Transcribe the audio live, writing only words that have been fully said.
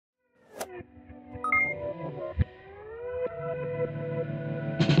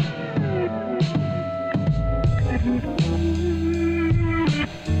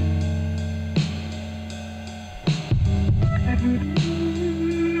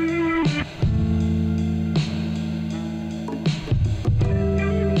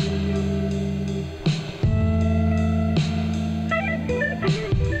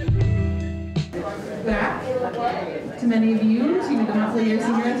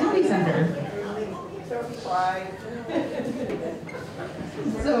So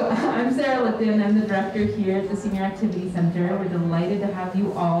I'm Sarah Lipton. I'm the director here at the Senior Activity Center. We're delighted to have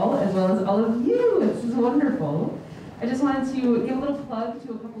you all, as well as all of you. This is wonderful. I just wanted to give a little plug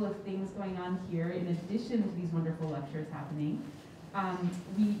to a couple of things going on here in addition to these wonderful lectures happening.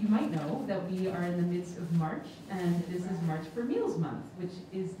 You might know that we are in the midst of March, and this is March for Meals Month, which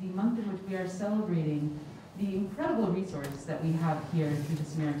is the month in which we are celebrating the incredible resource that we have here through the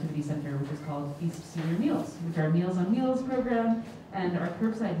Senior Activity Center, which is called Feast Senior Meals, which are Meals on Wheels program and our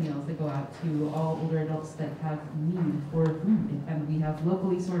curbside meals that go out to all older adults that have need for food, and we have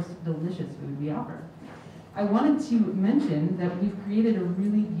locally sourced delicious food we offer. I wanted to mention that we've created a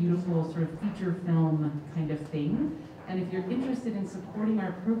really beautiful sort of feature film kind of thing. And if you're interested in supporting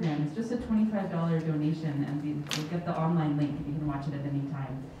our program, it's just a $25 donation, and you'll get the online link and you can watch it at any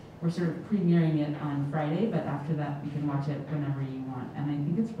time. We're sort of premiering it on Friday, but after that you can watch it whenever you want. And I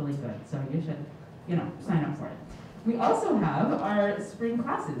think it's really good, so you should, sign up for it. We also have our spring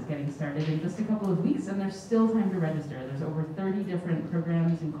classes getting started in just a couple of weeks, and there's still time to register. There's over 30 different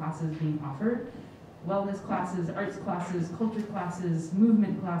programs and classes being offered. Wellness classes, arts classes, culture classes,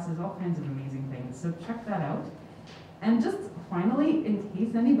 movement classes, all kinds of amazing things. So check that out. And just finally, in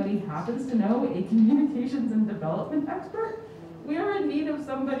case anybody happens to know a communications and development expert, we are in need of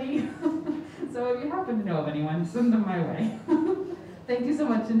somebody. So if you happen to know of anyone, send them my way. Thank you so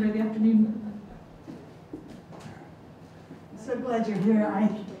much. Enjoy the afternoon. I'm so glad you're here.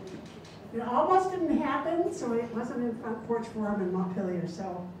 It almost didn't happen, so it wasn't in Front Porch Forum in Montpelier,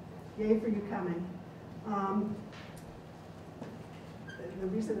 so yay for you coming. The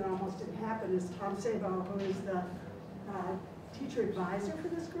reason it almost didn't happen is Tom Sabo, who is the teacher advisor for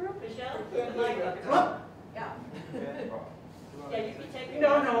this group. Michelle? Yeah. Yeah, you can take it.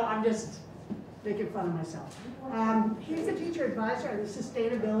 No, I'm just making fun of myself. He's the teacher advisor and the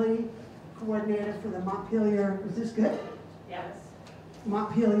sustainability coordinator for the Montpelier, is this good? Yes.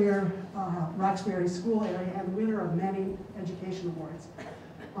 Montpelier Roxbury School area and winner of many education awards.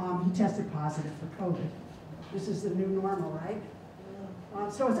 He tested positive for COVID. This is the new normal, right?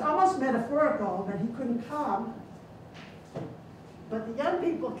 So it's almost metaphorical that he couldn't come, but the young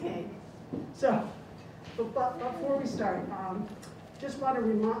people came. So, but before we start, just want to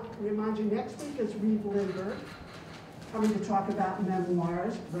remind you, next week is Reeve Lindbergh coming to talk about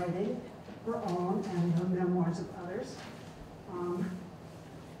memoirs, writing her own and her memoirs of others.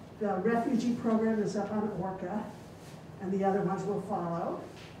 The refugee program is up on Orca, and the other ones will follow.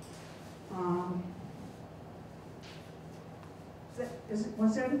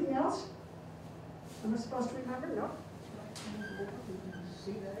 Was there anything else? Am I supposed to remember? No?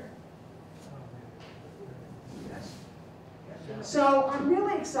 See there? Yes. So I'm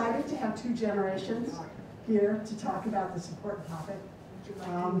really excited to have two generations here to talk about this important topic.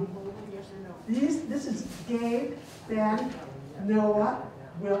 This is Gabe, Ben, Noah,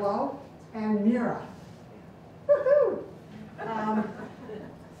 Willow, and Mira. Woohoo!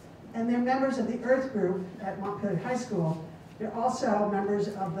 And they're members of the Earth Group at Montpelier High School. They're also members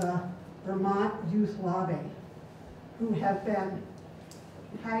of the Vermont Youth Lobby, who have been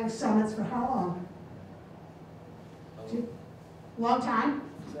having summits for how long? Long time?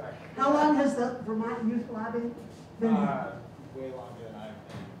 Sorry. How long has the Vermont Youth Lobby been? Way longer than I've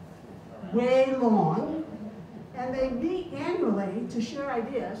been around. Way long. And they meet annually to share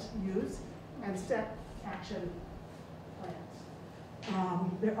ideas, youth, and set action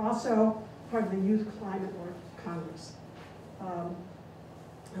plans. They're also part of the Youth Climate Congress.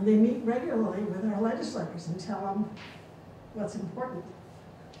 And they meet regularly with our legislators and tell them what's important.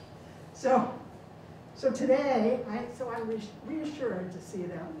 So today, I'm reassured to see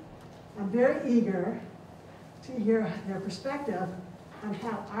them. I'm very eager to hear their perspective on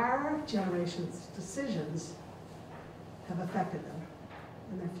how our generation's decisions have affected them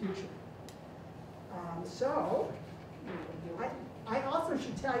in their future. I also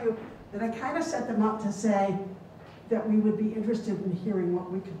should tell you that I kind of set them up to say that we would be interested in hearing what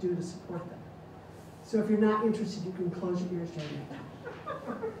we could do to support them. So if you're not interested, you can close your ears right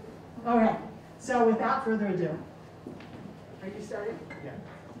now. All right, so without further ado, are you starting? Yeah,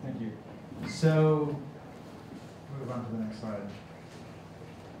 thank you. So, move on to the next slide.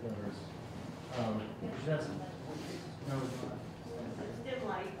 Whoever's, no, Dim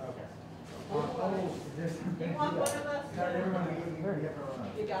light. okay. You want one of us? No, everyone, we already have everyone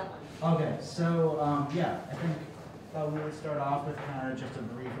else. You got one. Okay, so yeah, I think we would start off with kind of just a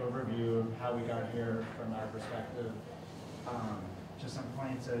brief overview of how we got here from our perspective. Just some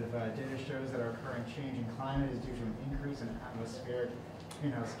points of data shows that our current change in climate is due to an increase in atmospheric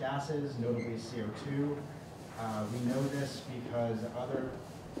greenhouse gases, notably CO2. We know this because other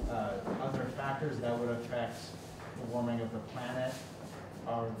other factors that would affect the warming of the planet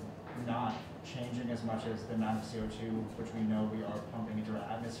are not changing as much as the amount of CO2, which we know we are pumping into our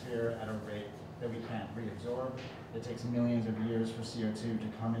atmosphere at a rate that we can't reabsorb. It takes millions of years for CO2 to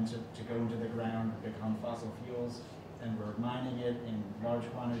go into the ground, become fossil fuels, and we're mining it in large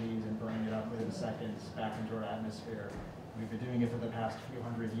quantities and burning it up within seconds back into our atmosphere. We've been doing it for the past few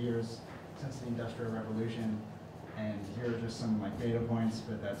hundred years since the Industrial Revolution, and here are just some like data points,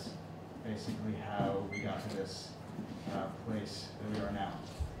 but that's basically how we got to this place that we are now.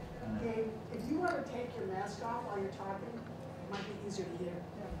 Gabe, if you want to take your mask off while you're talking, it might be easier to hear.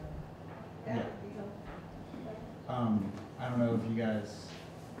 Yeah. I don't know if you guys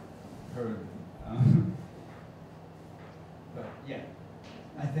heard, but yeah,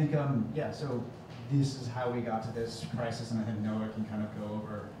 I think, yeah, so this is how we got to this crisis, and I think Noah can kind of go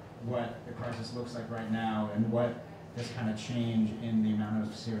over what the crisis looks like right now and what this kind of change in the amount of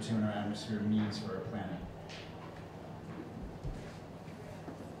CO2 in our atmosphere means for our planet.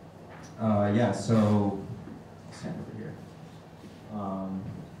 Yeah, so stand over here.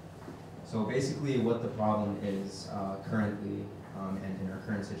 So basically what the problem is currently and in our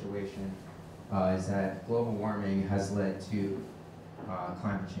current situation is that global warming has led to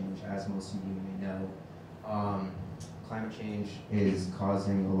climate change, as most of you may know. Climate change is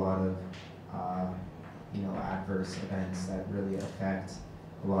causing a lot of adverse events that really affect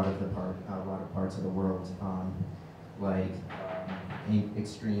a lot of parts of the world, like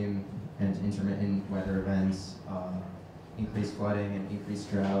extreme and intermittent weather events, increased flooding and increased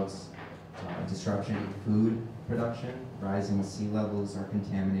droughts, disruption in food production, rising sea levels are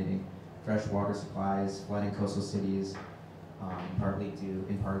contaminating fresh water supplies, flooding coastal cities,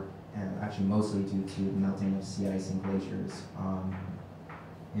 actually mostly due to the melting of sea ice and glaciers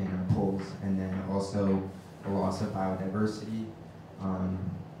in our poles, and then also the loss of biodiversity on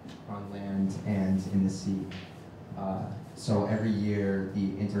land and in the sea. So every year,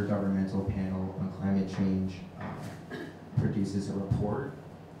 the Intergovernmental Panel on Climate Change produces a report,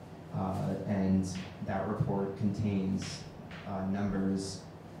 and that report contains numbers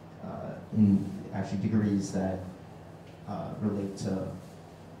in actually degrees that relate to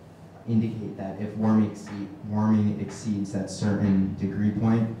indicate that if warming exceeds that certain degree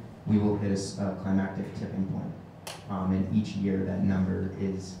point, we will hit a climactic tipping point. And each year that number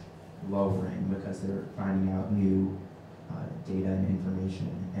is lowering because they're finding out new data and information,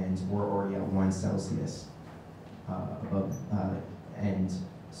 and we're already at 1 Celsius above, and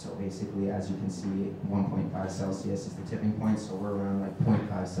so basically, as you can see, 1.5 Celsius is the tipping point, so we're around like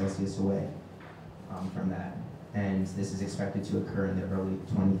 0.5 Celsius away from that, and this is expected to occur in the early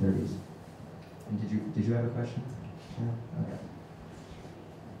 2030s. And did you have a question? Yeah? Okay.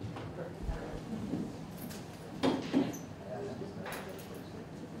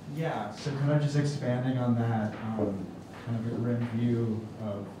 Yeah, so kind of just expanding on that, kind of a grim view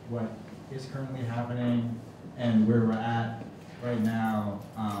of what is currently happening and where we're at right now,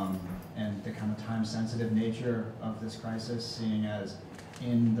 and the kind of time-sensitive nature of this crisis, seeing as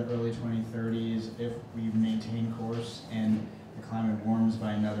in the early 2030s, if we maintain course and the climate warms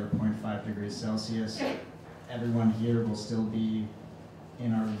by another 0.5 degrees Celsius, everyone here will still be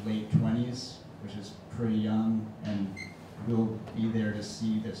in our late 20s, which is pretty young, and we'll be there to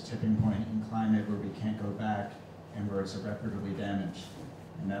see this tipping point in climate where we can't go back and where it's irreparably damaged.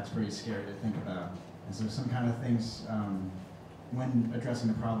 And that's pretty scary to think about. And so some kind of things, when addressing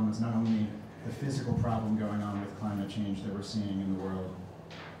the problem, it's not only the physical problem going on with climate change that we're seeing in the world,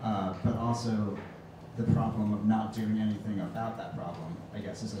 but also the problem of not doing anything about that problem, I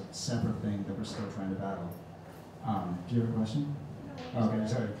guess, is a separate thing that we're still trying to battle. Do you have a question? Oh, okay,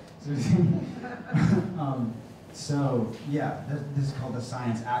 sorry. So yeah, this is called the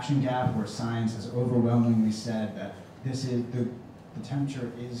science action gap, where science has overwhelmingly said that this is the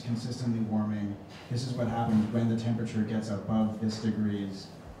temperature is consistently warming. This is what happens when the temperature gets above this degrees.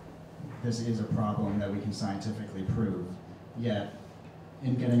 This is a problem that we can scientifically prove. Yet,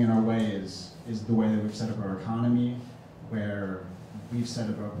 in getting in our way is the way that we've set up our economy, where we've set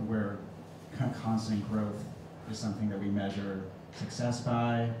it up where constant growth is something that we measure success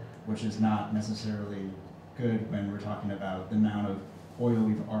by, which is not necessarily good when we're talking about the amount of oil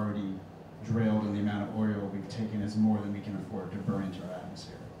we've already drilled, and the amount of oil we've taken is more than we can afford to burn into our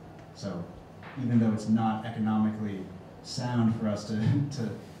atmosphere. So even though it's not economically sound for us to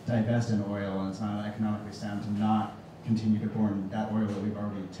divest in oil, and it's not economically sound to not continue to burn that oil that we've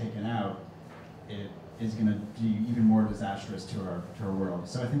already taken out, it is going to be even more disastrous to our world.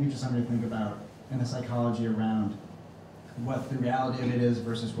 So I think it's just something to think about in the psychology around what the reality of it is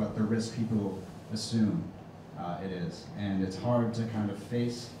versus what the risk people assume. it is. And it's hard to kind of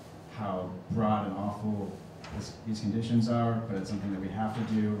face how broad and awful these conditions are, but it's something that we have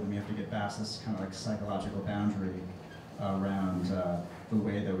to do, and we have to get past this kind of like psychological boundary around the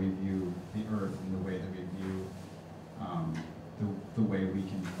way that we view the earth and the way that we view the way we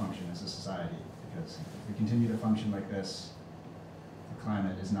can function as a society. Because if we continue to function like this, the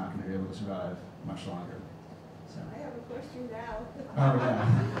climate is not going to be able to survive much longer. So. I have a question now. Oh,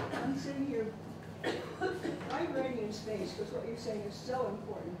 yeah. I'm sitting here, migrating in space, because what you're saying is so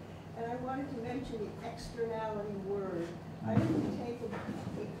important. And I wanted to mention the externality word. I didn't take an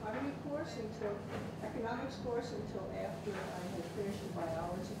economy course economics course until after I had finished the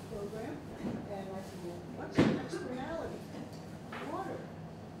biology program. And I said, well, what's an externality? Water,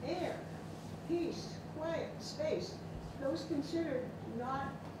 air, peace, quiet, space. Those considered not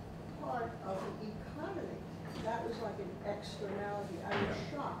part of the economy. That was like an externality. I was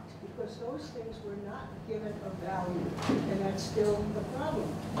shocked because those things were not given a value, and that's still the problem.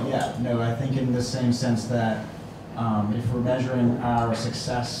 Yeah, no, I think in the same sense that if we're measuring our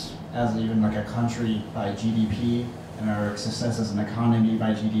success as even like a country by GDP and our success as an economy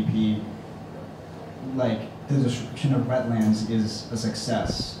by GDP, like the destruction of wetlands is a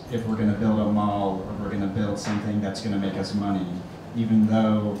success if we're going to build a mall or we're going to build something that's going to make us money, even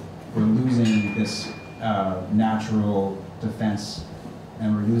though we're losing this natural defense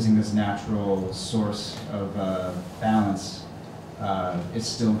and we're losing this natural source of balance. It's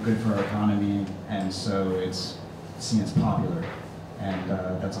still good for our economy, and so it's seen as popular, and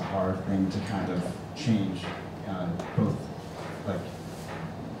that's a hard thing to kind of change, both like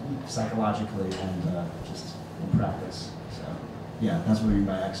psychologically and just in practice. So yeah, that's what we mean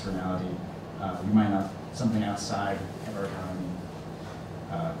by externality. We might not something outside of our economy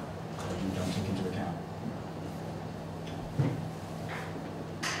that we don't take into account.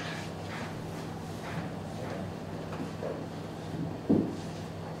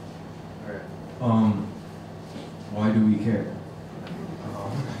 Why do we care?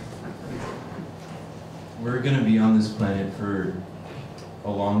 We're going to be on this planet for a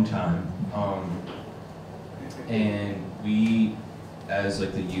long time, and we, as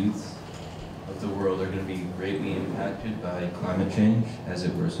like the youth of the world, are going to be greatly impacted by climate change as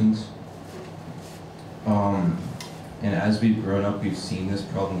it worsens. And as we've grown up, we've seen this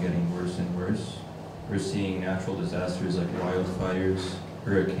problem getting worse and worse. We're seeing natural disasters like wildfires,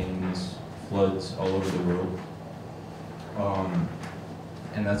 hurricanes, floods all over the world.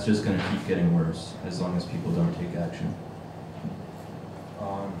 And that's just going to keep getting worse as long as people don't take action.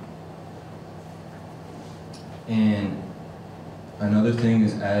 And another thing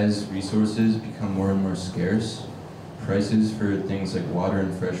is, as resources become more and more scarce, prices for things like water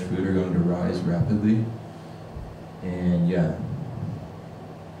and fresh food are going to rise rapidly. And yeah.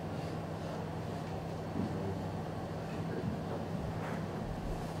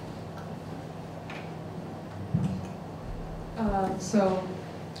 So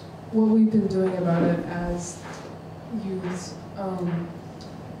what we've been doing about it as youths,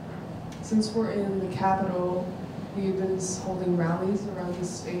 since we're in the Capitol, we've been holding rallies around the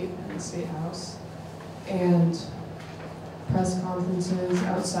state and the State House, and press conferences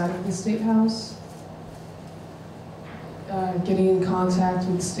outside of the State House, getting in contact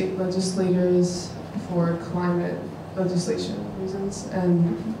with state legislators for climate legislation reasons,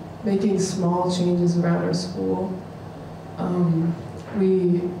 and making small changes around our school.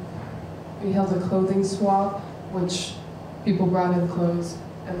 We held a clothing swap, which people brought in clothes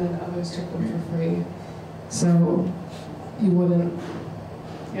and then others took them for free. So you wouldn't,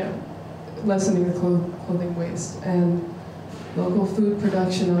 lessening the clothing waste. And local food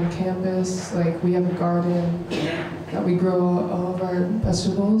production on campus, like we have a garden that we grow all of our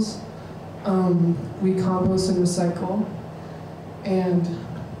vegetables. We compost and recycle. And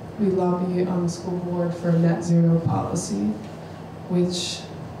we lobby on the school board for a net zero policy, which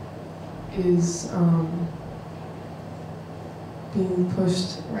is being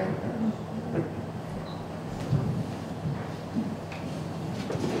pushed right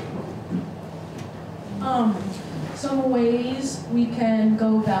now. Some ways we can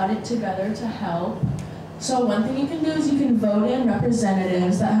go about it together to help. So one thing you can do is you can vote in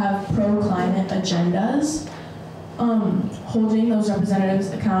representatives that have pro-climate agendas. Holding those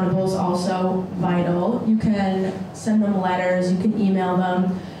representatives accountable is also vital. You can send them letters, you can email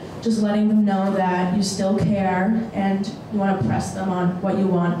them, just letting them know that you still care and you want to press them on what you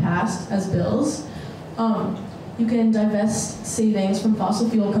want passed as bills. You can divest savings from fossil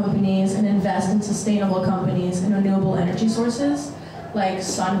fuel companies and invest in sustainable companies and renewable energy sources, like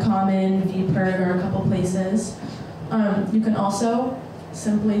Suncommon, VPERG, or a couple places. You can also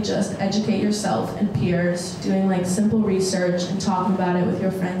simply just educate yourself and peers, doing like simple research and talking about it with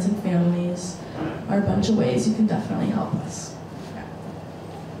your friends and families are a bunch of ways you can definitely help us.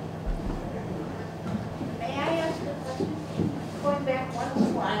 May I ask a question? Going back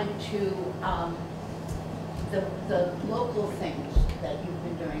one slide to the local things that you've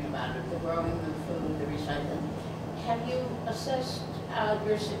been doing about it, the growing the food, the recycling. Have you assessed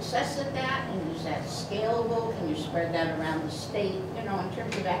your success at that, and is that scalable? Can you spread that around the state, you know, in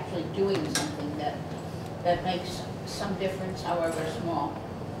terms of actually doing something that makes some difference, however small?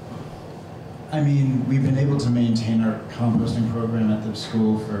 I mean, we've been able to maintain our composting program at the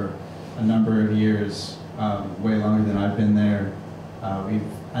school for a number of years, way longer than I've been there.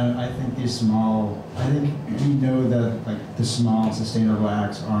 I think these small, I think we know that like the small sustainable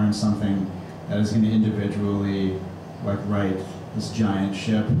acts aren't something that is going to individually like right this giant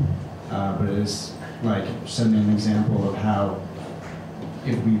ship, but it is like setting an example of how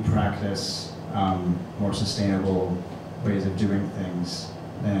if we practice more sustainable ways of doing things,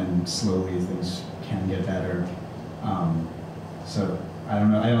 then slowly things can get better. So I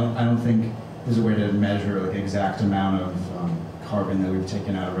don't know. I don't think there's a way to measure like exact amount of carbon that we've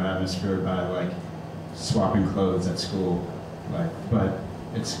taken out of our atmosphere by like swapping clothes at school. Like, but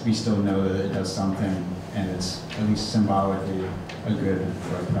we still know that it does something, and it's at least symbolically a good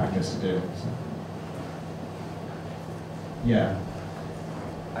like practice to do. So. Yeah.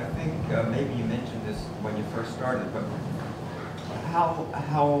 I think maybe you mentioned this when you first started, but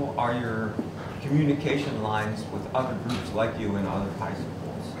how are your communication lines with other groups like you in other high schools?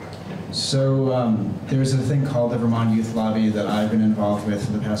 So there's a thing called the Vermont Youth Lobby that I've been involved with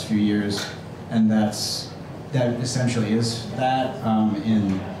for the past few years, and that essentially is that.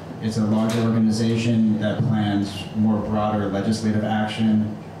 It's a larger organization that plans more broader legislative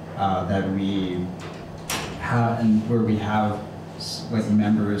action that we have, and where we have like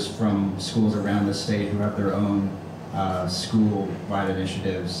members from schools around the state who have their own school-wide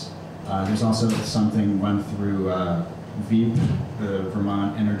initiatives. There's also something run through VEEP, the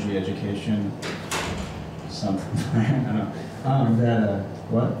Vermont Energy Education, something, I don't know,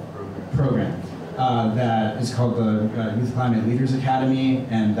 program. That is called the Youth Climate Leaders Academy,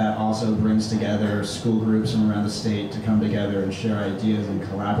 and that also brings together school groups from around the state to come together and share ideas and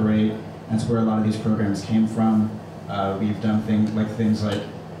collaborate. That's where a lot of these programs came from. We've done things like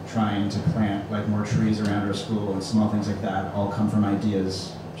trying to plant like more trees around our school, and small things like that all come from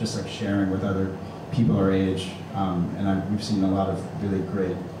ideas, just like sharing with other people our age. And we've seen a lot of really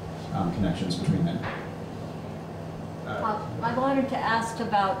great connections between them. I wanted to ask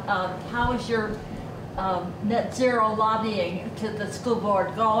about how is your net zero lobbying to the school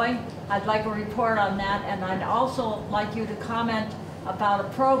board going? I'd like a report on that, and I'd also like you to comment about a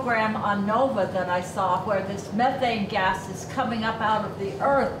program on NOVA that I saw where this methane gas is coming up out of the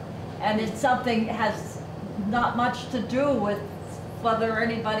earth, and it's something that has not much to do with whether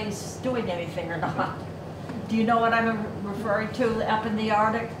anybody's doing anything or not. Do you know what I'm referring to up in the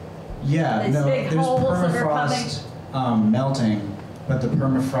Arctic? Yeah, These big there's holes that are permafrost melting, but the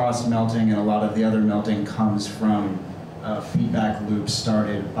permafrost melting and a lot of the other melting comes from feedback loops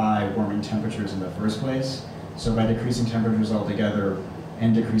started by warming temperatures in the first place. So by decreasing temperatures altogether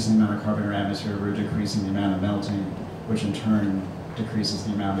and decreasing the amount of carbon in our atmosphere, we're decreasing the amount of melting, which in turn decreases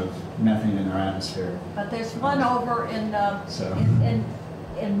the amount of methane in our atmosphere. But there's one over in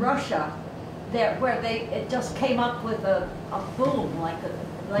Russia where it just came up with a boom, like it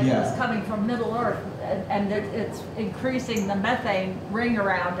was coming from Middle Earth, and it's increasing the methane ring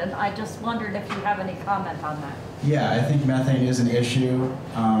around, and I just wondered if you have any comment on that. Yeah, I think methane is an issue,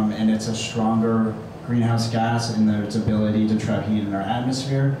 and it's a stronger greenhouse gas in its ability to trap heat in our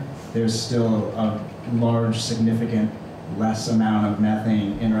atmosphere. There's still a large, significant, less amount of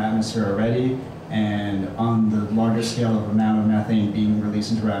methane in our atmosphere already, and on the larger scale of amount of methane being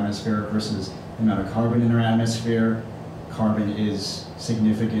released into our atmosphere versus the amount of carbon in our atmosphere, carbon is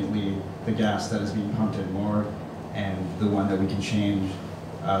significantly the gas that is being pumped in more, and the one that we can change.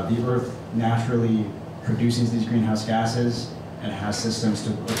 The Earth naturally produces these greenhouse gases and has systems to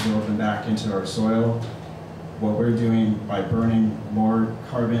absorb them back into our soil. What we're doing by burning more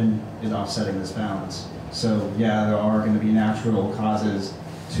carbon is offsetting this balance. So yeah, there are going to be natural causes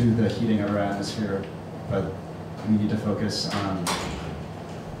to the heating of our atmosphere, but we need to focus on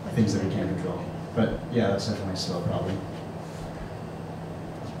things that we can't control. But yeah, that's definitely still a problem.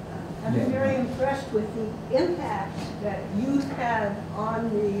 I've been very impressed with the impact that youth had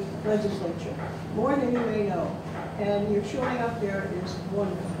on the legislature, more than you may know. And your showing up there is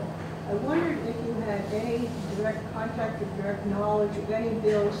wonderful. I wondered if you had any direct contact or direct knowledge of any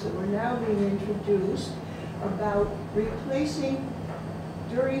bills that were now being introduced about replacing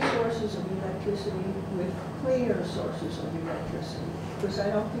dirty sources of electricity with cleaner sources of electricity. Because I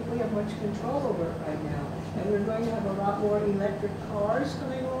don't think we have much control over it right now. And we're going to have a lot more electric cars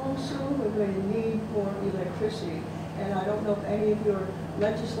coming along soon. We're going to need more electricity. And I don't know if any of your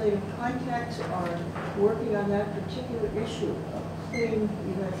legislative contacts are working on that particular issue of clean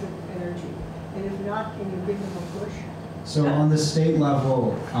electric energy. And if not, can you give them a push? So on the state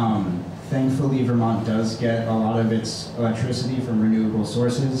level, thankfully Vermont does get a lot of its electricity from renewable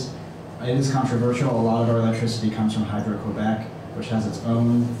sources. It is controversial. A lot of our electricity comes from Hydro-Quebec, which has its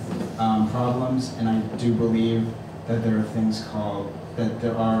own problems, and I do believe that there are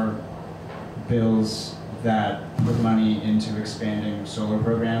there are bills that put money into expanding solar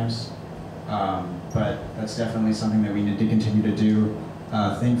programs, but that's definitely something that we need to continue to do.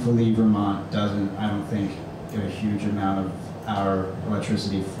 Thankfully, Vermont doesn't, I don't think, get a huge amount of our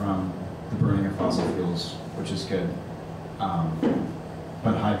electricity from the burning of fossil fuels, which is good.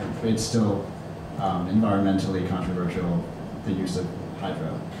 But it's still environmentally controversial, the use of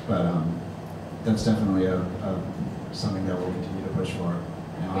hydro. But that's definitely something that we'll continue to push for.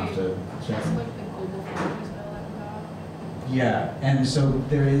 And I'll have to check. Yeah, and so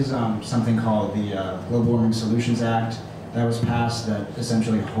there is something called the Global Warming Solutions Act that was passed that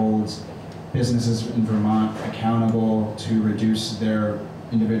essentially holds businesses in Vermont accountable to reduce their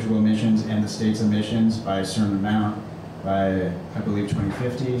individual emissions and the state's emissions by a certain amount by, I believe,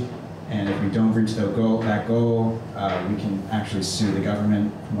 2050. And if we don't reach that goal, we can actually sue the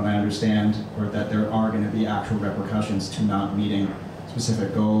government, from what I understand, or that there are going to be actual repercussions to not meeting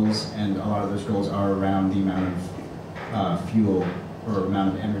specific goals, and a lot of those goals are around the amount of fuel or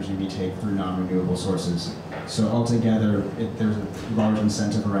amount of energy we take through non-renewable sources. So altogether, there's a large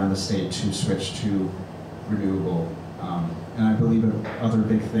incentive around the state to switch to renewable. And I believe another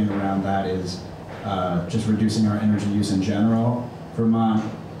big thing around that is just reducing our energy use in general. Vermont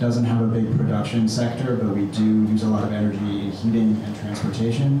doesn't have a big production sector, but we do use a lot of energy in heating and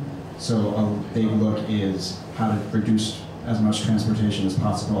transportation. So a big look is how to reduce as much transportation as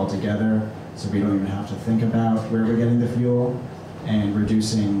possible altogether, so we don't even have to think about where we're getting the fuel, and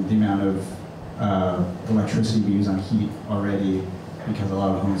reducing the amount of electricity we use on heat already, because a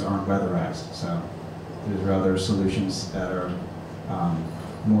lot of homes aren't weatherized. So there's other solutions that are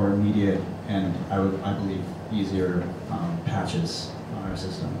more immediate and I believe easier patches on our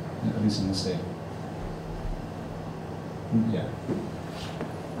system, at least in the state. Yeah.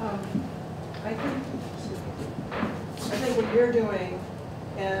 I think what you're doing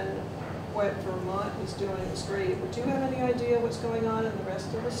and what Vermont is doing is great. But do you have any idea what's going on in the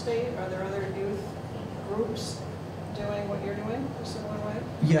rest of the state? Are there other youth groups doing what you're doing in a similar way?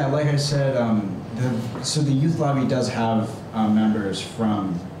 Yeah, like I said, so the youth lobby does have members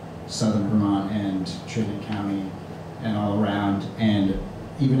from southern Vermont and Chittenden County and all around. And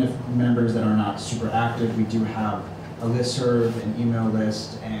even if members that are not super active, we do have a listserv, an email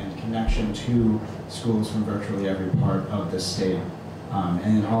list, and connection to schools from virtually every part of the state.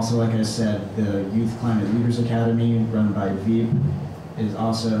 And also, like I said, the Youth Climate Leaders Academy, run by VEEP, is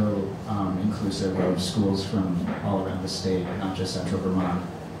also inclusive of schools from all around the state, not just central Vermont,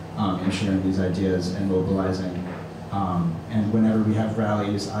 in sharing these ideas and mobilizing. And whenever we have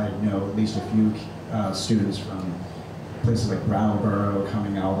rallies, I know at least a few students from places like Brattleboro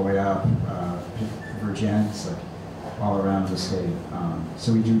coming all the way up, Virginia, like all around the state.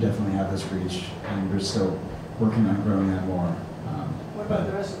 So we do definitely have this reach, and we're still working on growing that more. What about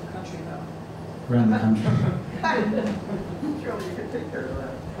the rest of the country, though? Around the country. Surely you could take care of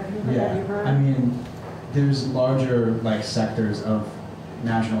that. Yeah, I mean, there's larger sectors of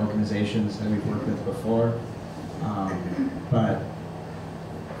national organizations that we've worked with before, but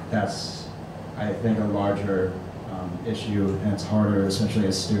that's, I think, a larger issue, and it's harder, especially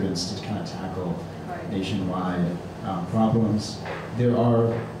as students, to kind of tackle nationwide problems. There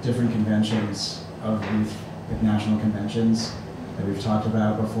are different conventions of youth, national conventions that we've talked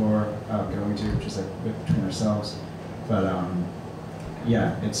about before going to, just between ourselves. But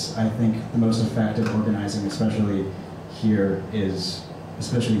yeah, it's, I think, the most effective organizing, especially here, is,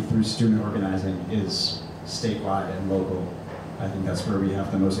 especially through student organizing, is statewide and local. I think that's where we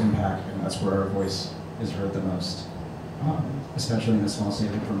have the most impact, and that's where our voice is heard the most. Especially in a small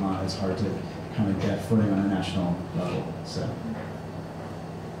state like Vermont, it's hard to kind of get footing on a national level. So,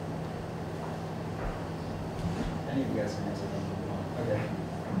 any of you guys can answer that? Okay.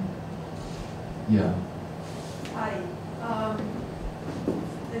 Yeah. Hi.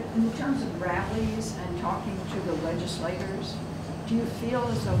 In terms of rallies and talking to the legislators, do you feel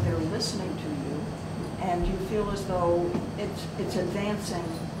as though they're listening to you, and do you feel as though it's advancing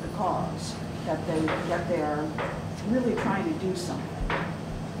the cause, that they are really trying to do something?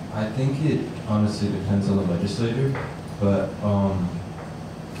 I think it honestly depends on the legislator, but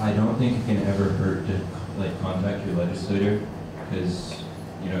I don't think it can ever hurt to like contact your legislator, because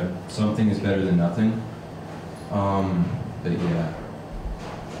something is better than nothing. But yeah.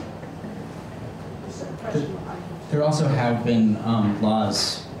 There also have been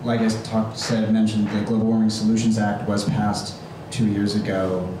laws, like I mentioned, the Global Warming Solutions Act was passed 2 years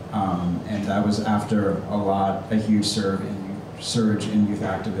ago, and that was after a huge surge in youth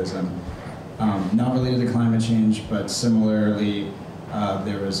activism. Not related to climate change, but similarly,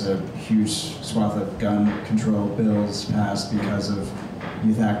 there was a huge swath of gun control bills passed because of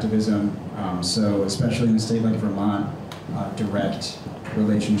youth activism. So especially in a state like Vermont, direct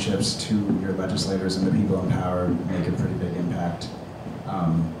relationships to your legislators and the people in power make a pretty big impact.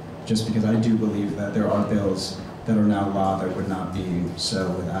 Just because I do believe that there are bills that are now law that would not be so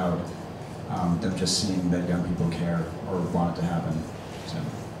without them just seeing that young people care or want it to happen. So.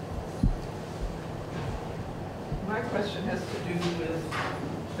 My question has to do with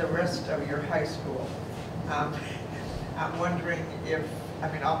the rest of your high school. I'm wondering if,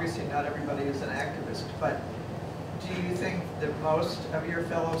 obviously not everybody is an activist, but do you think that most of your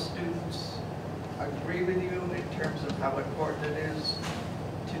fellow students agree with you in terms of how important it is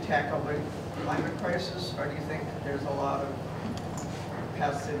to tackle the climate crisis, or do you think there's a lot of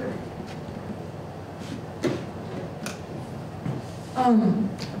passivity?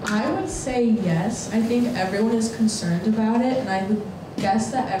 I would say yes. I think everyone is concerned about it, and I would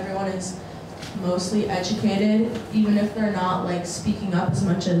guess that everyone is mostly educated, even if they're not like speaking up as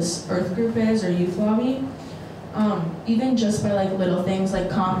much as Earth Group is or Youth Lobby. Even just by like little things like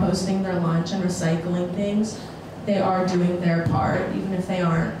composting their lunch and recycling things, they are doing their part, even if they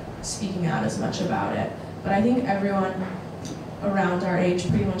aren't speaking out as much about it. But I think everyone around our age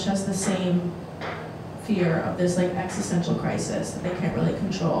pretty much has the same fear of this like existential crisis that they can't really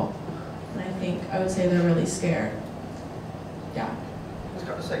control. And I would say they're really scared. Yeah. I was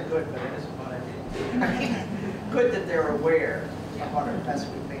going to say good, but it isn't what I mean. Good that they're aware of what it best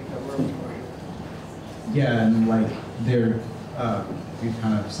would make the world for you. Yeah, and like we've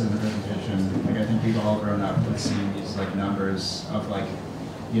kind of said in the presentation, like I think we've all grown up with seeing these like numbers of like,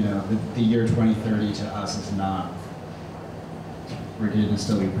 the year 2030 to us is not, we're going to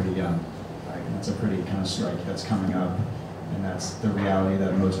still be pretty young. That's a pretty kind of strike that's coming up, and that's the reality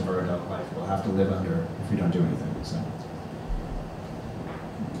that most of our adult life will have to live under if we don't do anything. So.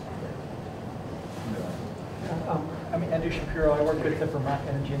 I'm Andy Shapiro. I work with the Vermont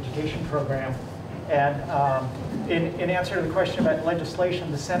Energy Education Program. And in answer to the question about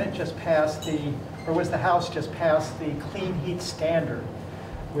legislation, the Senate just passed the House just passed the Clean Heat Standard,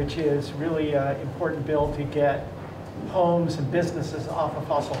 which is really an important bill to get homes and businesses off of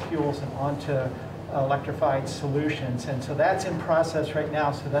fossil fuels and onto electrified solutions. And so that's in process right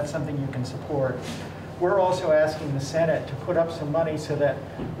now, so that's something you can support. We're also asking the Senate to put up some money so that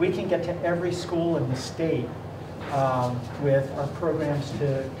we can get to every school in the state with our programs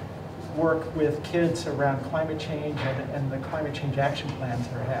to work with kids around climate change and the climate change action plans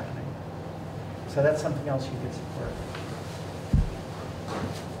that are happening. So that's something else you could support.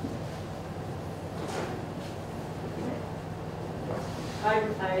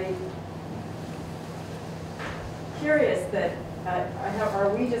 I'm curious that, are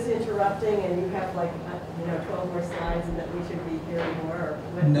we just interrupting and you have like, 12 more slides and that we should be hearing more? Or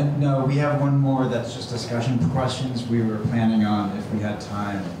what? No, we have one more that's just discussion questions. We were planning on, if we had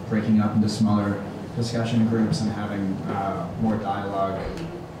time, breaking up into smaller discussion groups and having more dialogue.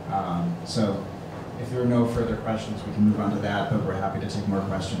 So if there are no further questions, we can move on to that, but we're happy to take more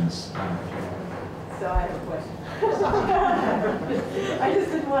questions. So I have a question. I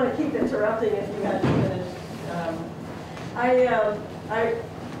just didn't want to keep interrupting if you had to finish.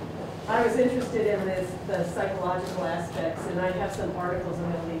 I was interested in the psychological aspects, and I have some articles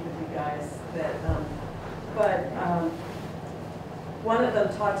I'm going to leave with you guys that, one of them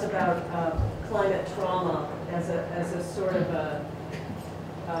talks about climate trauma as a sort of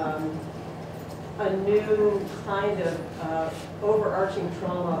a new kind of overarching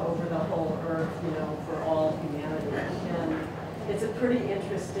trauma over the whole Earth, for all humanity. And it's a pretty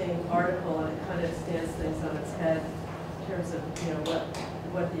interesting article, and it kind of stands things on its head in terms of,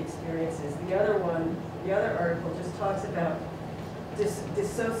 what the experience is. The other article just talks about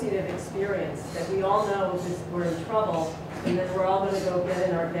dissociative experience, that we all know we're in trouble, and then we're all going to go get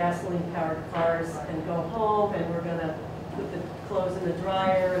in our gasoline-powered cars and go home, and we're going to put the clothes in the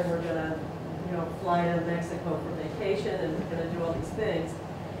dryer, and we're going to fly to Mexico for vacation, and we're going to do all these things.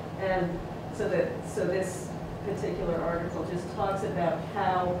 And so this particular article just talks about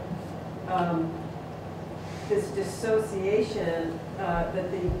how this dissociation,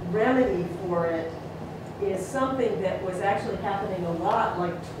 that the remedy for it is something that was actually happening a lot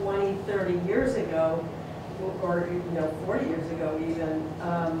like 20, 30 years ago, or 40 years ago even,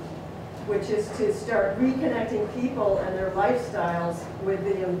 which is to start reconnecting people and their lifestyles with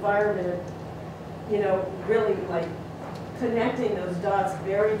the environment, really like connecting those dots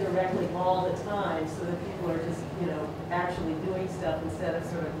very directly all the time so that people are just, actually doing stuff instead of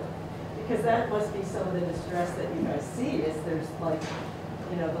sort of, because that must be some of the distress that you guys see is there's like,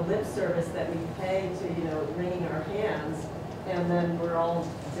 the lip service that we pay to, wringing our hands, and then we're all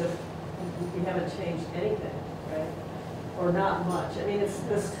just, we haven't changed anything, right? Or not much. I mean,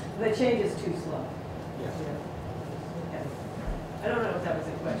 the change is too slow. Yeah. Okay. I don't know if that was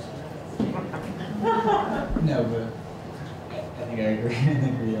a question. No, but I think I agree. I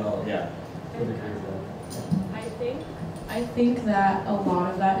think we all, would agree with that. I think that a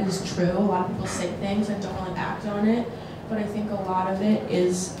lot of that is true. A lot of people say things and don't really act on it, but I think a lot of it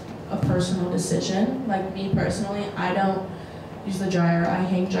is a personal decision. Like me personally, I don't use the dryer. I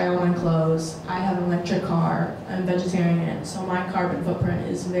hang dryer on my clothes. I have an electric car. I'm vegetarian, so my carbon footprint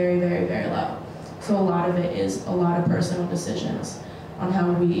is very, very, very low. So a lot of it is a lot of personal decisions on how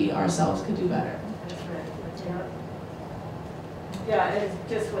we ourselves could do better. That's right. Yeah, and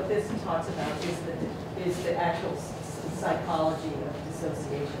just what this talks about is the actual psychology of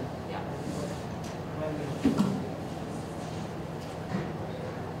dissociation. Yeah.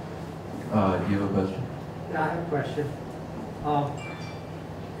 Do you have a question? Yeah, I have a question.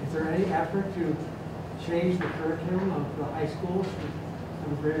 Is there any effort to change the curriculum of the high schools to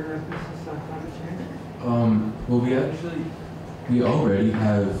have a greater emphasis on climate change? Well, we already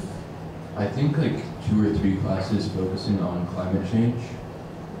have, I think, like 2 or 3 classes focusing on climate change.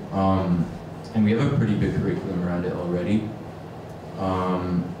 And we have a pretty big curriculum around it already.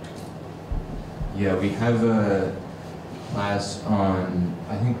 Yeah, we have a class on,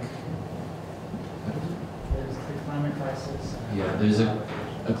 I think, There's the climate crisis. yeah, there's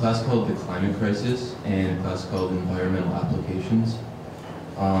a class called the Climate Crisis and a class called Environmental Applications.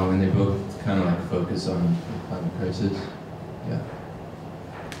 And they both kind of like focus on the climate crisis. Yeah.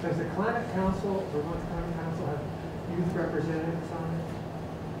 Does the Climate Council, Vermont Climate Council, have youth representatives on it?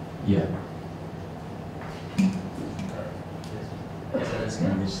 Yeah. That's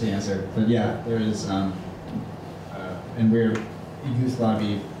kind of just the answer. But yeah, there is, and we're Youth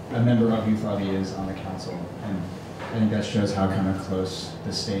Lobby, a member of Youth Lobby is on the council, and I think that shows how kind of close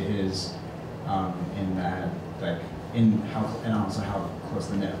the state is in that, like, and also how close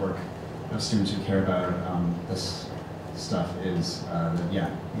the network of students who care about this stuff is.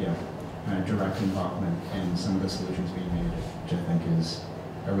 Kind of direct involvement in some of the solutions being made, which I think is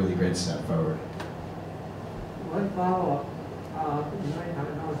a really great step forward. One follow-up, you might not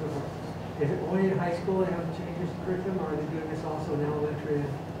know, is it only in high school they have changes to curriculum, or are they doing this also in elementary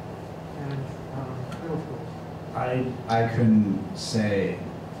and middle schools? I couldn't say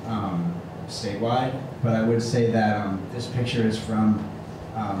statewide, but I would say that this picture is from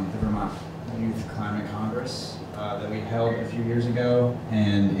the Vermont Youth Climate Congress that we held a few years ago,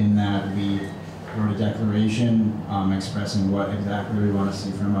 and in that we wrote a declaration expressing what exactly we want to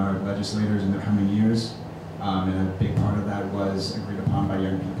see from our legislators in the coming years. And a big part of that was agreed upon by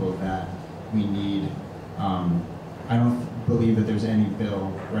young people that we need, I don't believe that there's any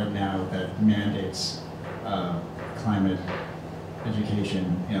bill right now that mandates climate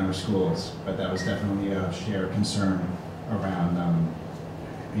education in our schools, but that was definitely a shared concern around,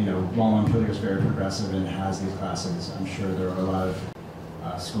 while Montpelier is very progressive and has these classes, I'm sure there are a lot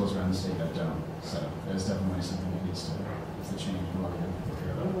of schools around the state that don't. So there's definitely something that needs to change and a lot of young people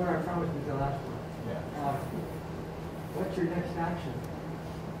care about. One more, I promise you the last one. Yeah. What's your next action?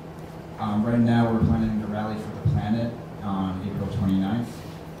 Right now we're planning the Rally for the Planet on April 29th,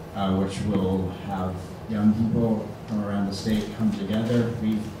 which will have young people from around the state come together.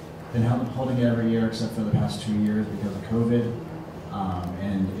 We've been holding it every year except for the past 2 years because of COVID.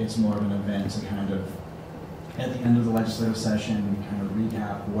 And it's more of an event to kind of, at the end of the legislative session, kind of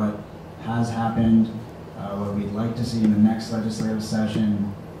recap what has happened, what we'd like to see in the next legislative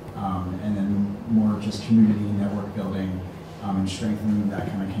session, and then more just community network building and strengthening that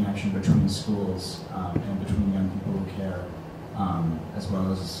kind of connection between schools and between young people who care, as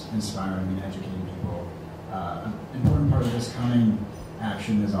well as inspiring and educating people. An important part of this coming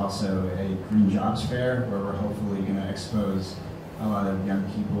action is also a Green Jobs Fair, where we're hopefully going to expose a lot of young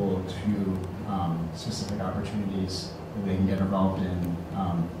people to specific opportunities that they can get involved in,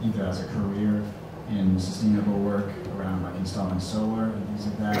 either as a career in sustainable work around like installing solar and things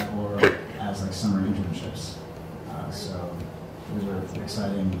like that, or as like summer internships. So those are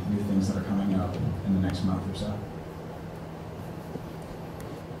exciting new things that are coming up in the next month or so.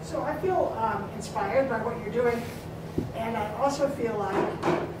 So I feel inspired by what you're doing, and I also feel like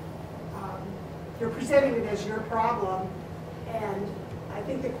you're presenting it as your problem, and I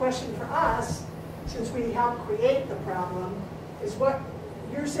think the question for us, since we help create the problem, is what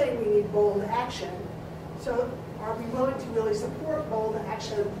you're saying we need bold action. So are we willing to really support bold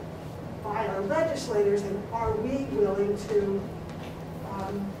action by our legislators, and are we willing to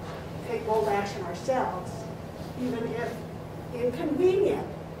take bold action ourselves, even if inconvenient?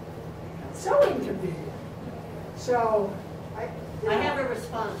 So inconvenient. So, I have a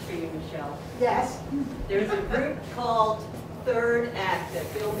response for you, Michelle. Yes. There's a group called Third Act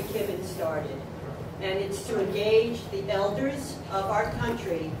that Bill McKibben started, and it's to engage the elders of our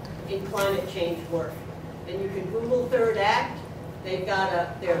country in climate change work. And you can Google Third Act. They've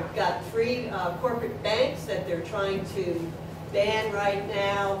got 3 corporate banks that they're trying to ban right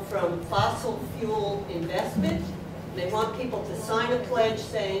now from fossil fuel investment. They want people to sign a pledge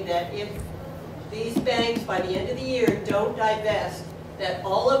saying that if these banks, by the end of the year, don't divest, that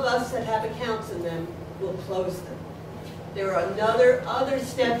all of us that have accounts in them will close them. There are other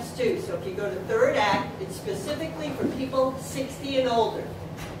steps too. So if you go to Third Act, it's specifically for people 60 and older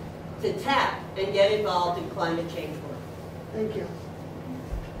to tap and get involved in climate change work. Thank you.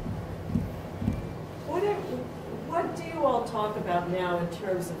 What do you all talk about now in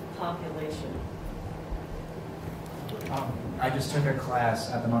terms of population? I just took a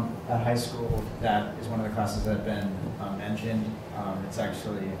class at high school that is one of the classes that have been mentioned. It's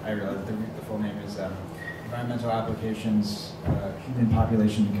actually, I realized the full name is Environmental Applications, Human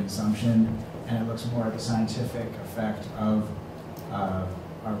Population and Consumption, and it looks more at the scientific effect of,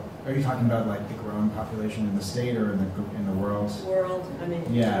 are you talking about like the growing population in the state or in the world? World, I mean,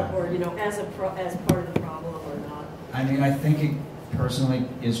 yeah. Or as part of the problem or not? I mean, I think it personally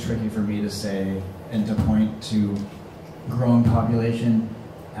is tricky for me to say and to point to growing population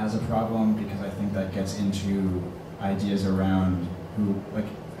as a problem, because I think that gets into ideas around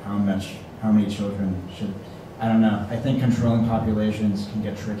how many children should, I don't know. I think controlling populations can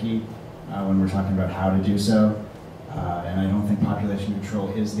get tricky when we're talking about how to do so. And I don't think population control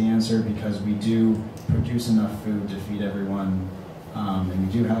is the answer, because we do produce enough food to feed everyone, and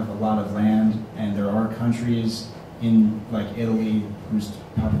we do have a lot of land, and there are countries in like Italy whose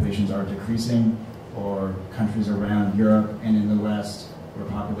populations are decreasing, or countries around Europe and in the West where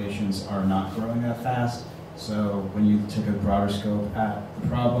populations are not growing that fast. So when you take a broader scope at the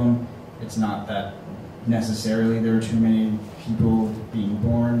problem, it's not that necessarily there are too many people being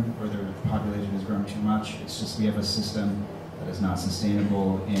born or the population is growing too much. It's just we have a system that is not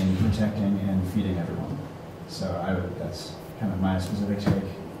sustainable in protecting and feeding everyone. So that's kind of my specific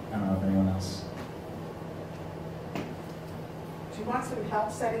take. I don't know if anyone else. Do you want some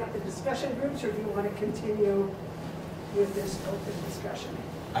help setting up the discussion groups, or do you want to continue with this open discussion?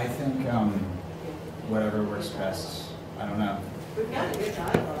 I think whatever works best. I don't know. We've got a good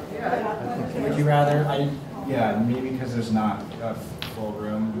dialogue. Yeah. Would you rather? Yeah, maybe because there's not a full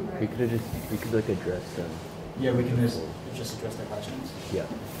room. We could like address them. Yeah, we can just address the questions. Yeah.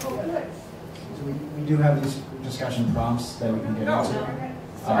 Oh, good. So we do have these discussion prompts that we can get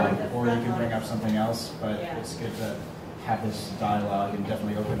into, or you can bring up something else. But it's good to have this dialogue and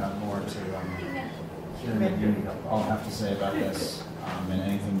definitely open up more to hearing what you all have to say about this and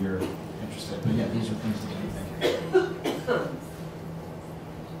anything you're interested. But yeah, these are things to get you thinking.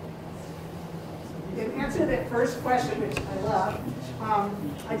 In answer to that first question, which I love,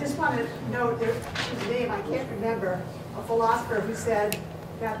 I just want to note his name, I can't remember, a philosopher who said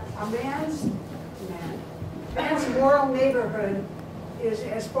that a man's moral neighborhood is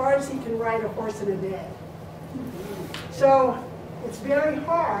as far as he can ride a horse in a day. So it's very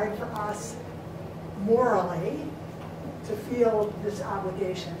hard for us morally to feel this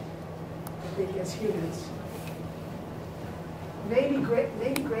obligation, I think, as humans. Maybe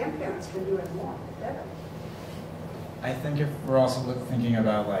grandparents can do it more, better. I think if we're also thinking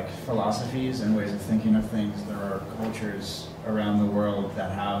about like philosophies and ways of thinking of things, there are cultures around the world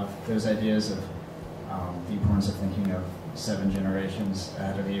that have those ideas of the importance of thinking of 7 generations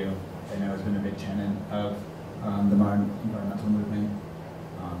ahead of you. I know has been a big tenet of the modern environmental movement.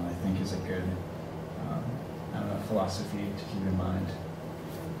 I think is a good I don't know, philosophy to keep in mind.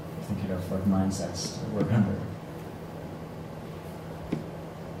 Thinking of like mindsets to work under.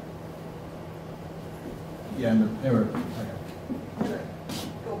 Yeah, and they were. Okay. I'm going to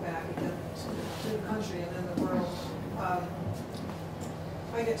go back again to the country and then the world.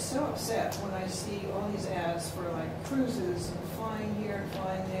 I get so upset when I see all these ads for like cruises and flying here and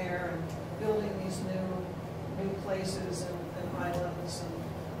flying there and building these new places and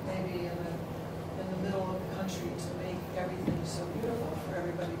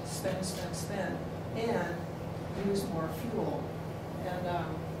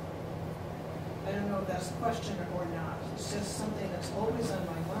that's a question or not. It's just something that's always on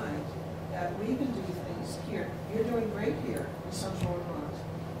my mind, that we can do things here. You're doing great here in Central Vermont,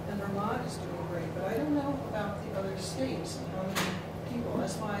 and Vermont is doing great, but I don't know about the other states and how many people.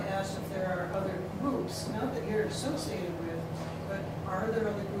 That's why I asked if there are other groups, not that you're associated with, but are there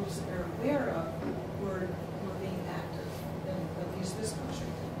other groups that you're aware of who are being active in at least this country?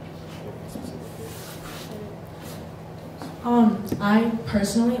 I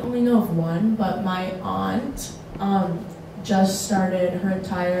personally only know of one, but my aunt just started her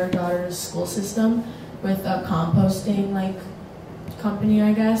entire daughter's school system with a composting company,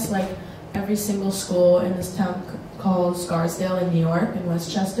 I guess. Like every single school in this town called Scarsdale in New York in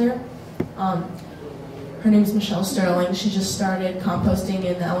Westchester. Her name's Michelle Sterling. She just started composting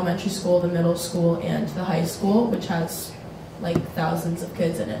in the elementary school, the middle school, and the high school, which has like thousands of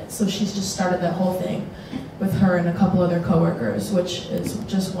kids in it. So she's just started that whole thing with her and a couple other coworkers, which is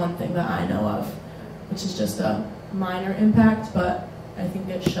just one thing that I know of, which is just a minor impact, but I think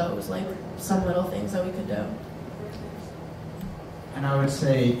it shows like some little things that we could do. And I would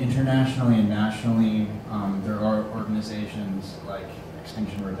say internationally and nationally, there are organizations like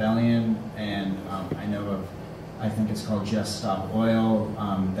Extinction Rebellion, and I know of, I think it's called Just Stop Oil,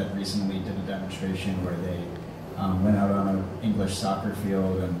 that recently did a demonstration where they went out on an English soccer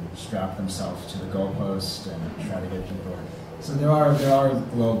field and strapped themselves to the goalpost and try to get people. So there are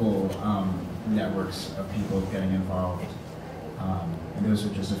global networks of people getting involved, and those are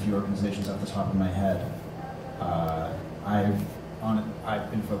just a few organizations off the top of my head.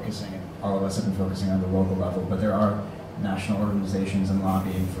 I've been focusing, and all of us have been focusing on the local level, but there are national organizations and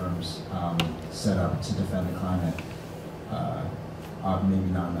lobbying firms set up to defend the climate.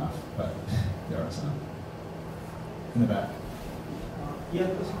 Maybe not enough, but there are some. In the back. Yeah,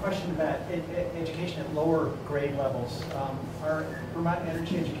 there's a question about education at lower grade levels. Our Vermont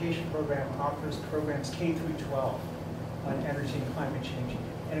Energy Education Program offers programs K through 12 on energy and climate change.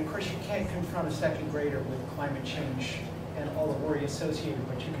 And of course, you can't confront a second grader with climate change and all the worry associated,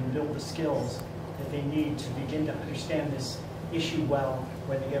 but you can build the skills that they need to begin to understand this issue well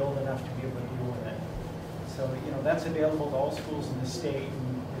when they get old enough to be able to deal with it. So, that's available to all schools in the state,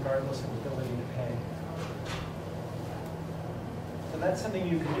 regardless of ability to pay. So that's something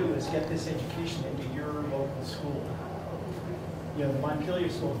you can do, is get this education into your local school. The Montpelier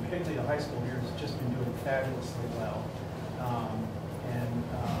school, particularly the high school here, has just been doing fabulously well.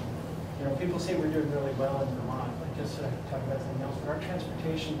 People say we're doing really well in Vermont. I just talk about something else, but our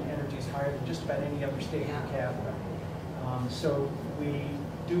transportation energy is higher than just about any other state in Canada. So we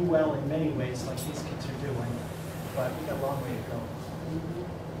do well in many ways, like these kids are doing, but we've got a long way to go.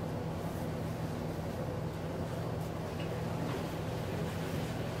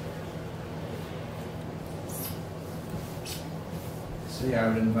 So yeah, I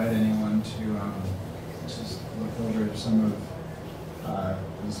would invite anyone to just look over some of the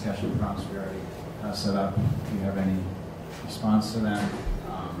discussion prompts we already set up. If you have any response to them,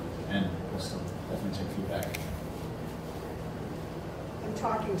 and we'll still definitely take feedback. I'm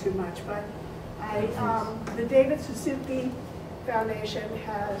talking too much, but the David Suzuki Foundation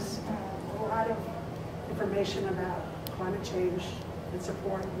has a lot of information about climate change and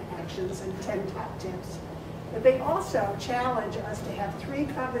support and actions and 10 top tips. But they also challenge us to have 3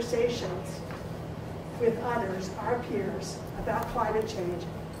 conversations with others, our peers, about climate change.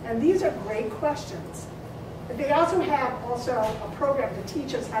 And these are great questions. But they also have a program to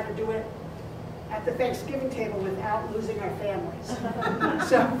teach us how to do it at the Thanksgiving table without losing our families.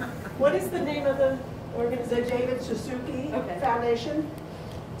 So, what is the name of the organization? The David Suzuki Foundation.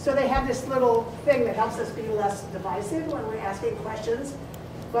 So they have this little thing that helps us be less divisive when we're asking questions.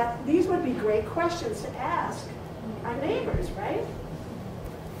 But these would be great questions to ask our neighbors, right?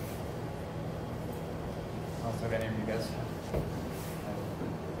 Also, if any of you guys have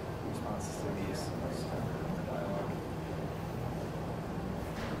responses to these dialogue.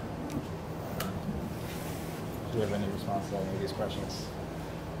 Do you have any response to any of these questions?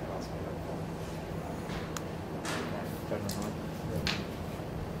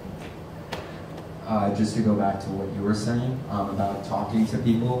 Just to go back to what you were saying about talking to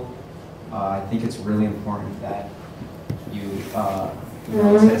people, I think it's really important that you,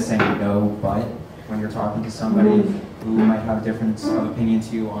 instead of saying no, but when you're talking to somebody who might have a difference of opinion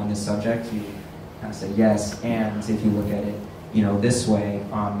to you on this subject, you kind of say yes, and if you look at it, this way,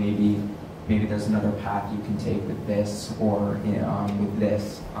 maybe there's another path you can take with this or with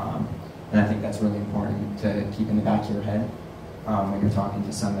this, and I think that's really important to keep in the back of your head when you're talking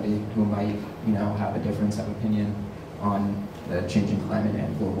to somebody who might, have a difference of opinion on the changing climate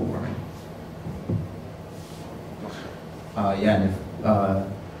and global warming. Yeah, and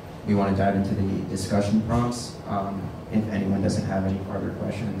if we want to dive into the discussion prompts. If anyone doesn't have any further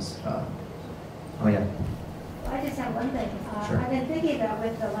questions. Oh yeah. I just have one thing. Sure. I've been thinking about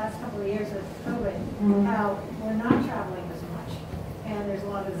with the last couple of years with COVID, how we're not traveling as much, and there's a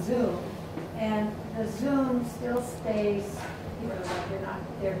lot of Zoom, and the Zoom still stays, like you're not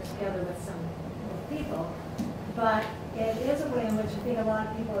there together with some people, but it is a way in which I think a lot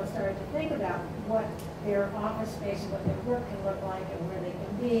of people have started to think about what their office space and what their work can look like and where they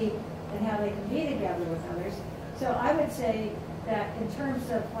can be and how they can be together with others. So I would say that in terms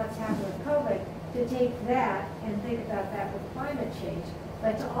of what's happened with COVID, to take that and think about that with climate change,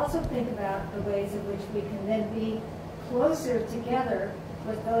 but to also think about the ways in which we can then be closer together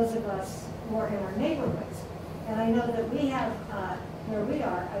with those of us who are in our neighborhoods. And I know that we have, where we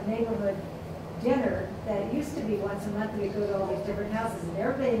are, a neighborhood dinner that used to be once a month. We go to all these different houses, and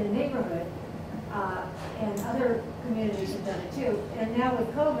everybody in the neighborhood, and other communities have done it too. And now with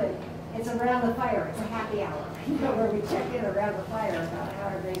COVID, it's around the fire. It's a happy hour, where we check in around the fire about how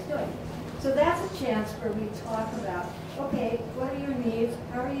everybody's doing. So that's a chance where we talk about, okay, what are your needs?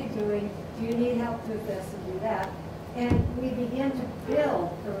 How are you doing? Do you need help with this and do that? And we begin to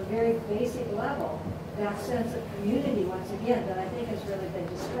build from a very basic level that sense of community once again that I think has really been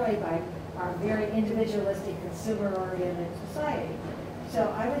destroyed by our very individualistic, consumer-oriented society. So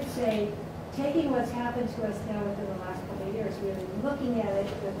I would say, taking what's happened to us now within the last couple of years, really looking at it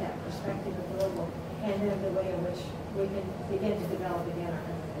with that perspective of global, and then the way in which we can begin to develop again our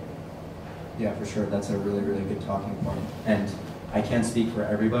community. Yeah, for sure. That's a really, really good talking point. And I can't speak for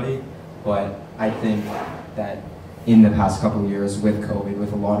everybody, but I think that in the past couple of years with COVID,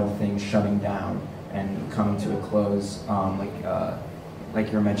 with a lot of things shutting down and coming to a close, like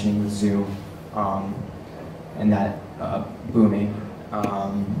you're mentioning with Zoom, and that booming,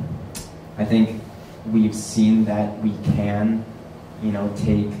 I think we've seen that we can,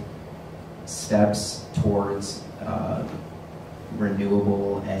 take steps towards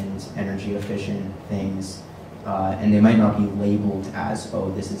renewable and energy efficient things, and they might not be labeled as, oh,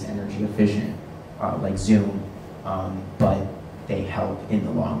 this is energy efficient, like Zoom, but they help in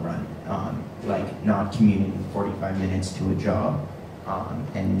the long run, like not commuting 45 minutes to a job,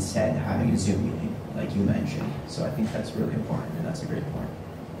 and instead having a Zoom meeting, like you mentioned. So I think that's really important, and that's a great point.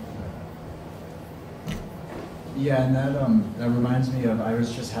 Yeah, and that reminds me of, I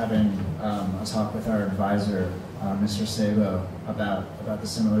was just having a talk with our advisor, Mr. Sabo, about the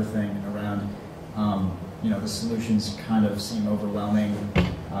similar thing around, the solutions kind of seem overwhelming,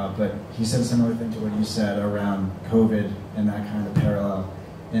 but he said a similar thing to what you said around COVID and that kind of parallel,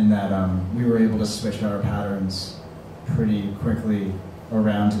 in that we were able to switch our patterns pretty quickly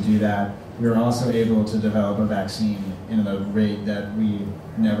around to do that. We were also able to develop a vaccine in a rate that we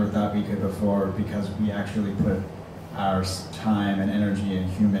never thought we could before, because we actually put our time and energy and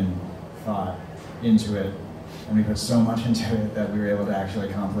human thought into it, and we put so much into it that we were able to actually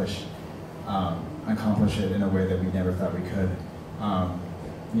accomplish it in a way that we never thought we could.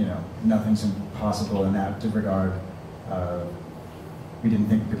 Nothing's impossible in that regard. We didn't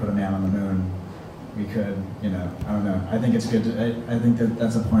think we could put a man on the moon. We could, I don't know. I think it's good I think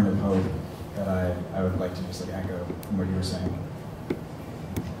that's a point of hope that I would like to just echo from what you were saying.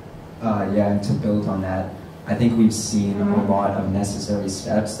 Yeah, and to build on that, I think we've seen a lot of necessary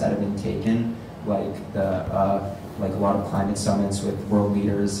steps that have been taken, like a lot of climate summits with world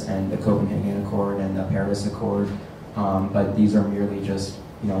leaders and the Copenhagen Accord and the Paris Accord. But these are merely just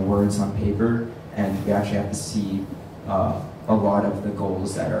words on paper, and we actually have to see a lot of the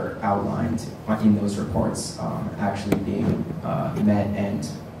goals that are outlined in those reports actually being met, and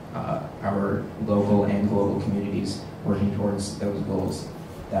our local and global communities working towards those goals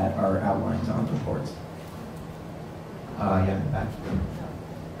that are outlined on the reports. Yeah, back.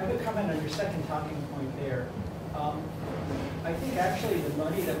 I have a comment on your second talking point there. I think actually the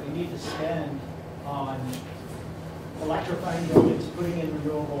money that we need to spend on electrifying buildings, putting in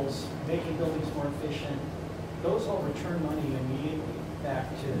renewables, making buildings more efficient, those all return money immediately back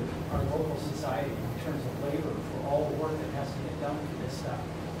to our local society in terms of labor for all the work that has to get done for this stuff.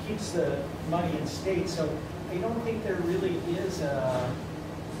 Keeps the money in state, so I don't think there really is a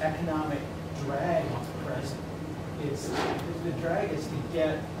economic drag on the present. The drag is to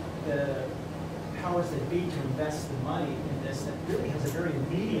get the powers that be to invest the money in this that really has a very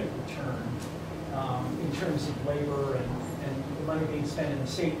immediate return in terms of labor and the money being spent in the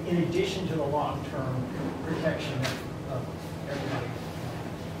state, in addition to the long-term protection of everybody.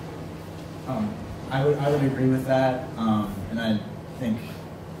 I would agree with that, and I think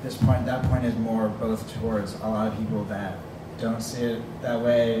that point is more both towards a lot of people that don't see it that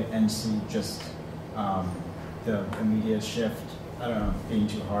way and see just the immediate shift I don't know, being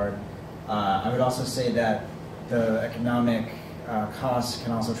too hard. I would also say that the economic costs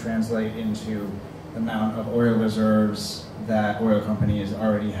can also translate into the amount of oil reserves that oil companies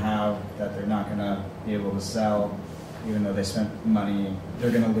already have that they're not going to be able to sell, even though they spent money.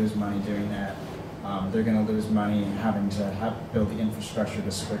 They're going to lose money doing that. They're going to lose money having to build the infrastructure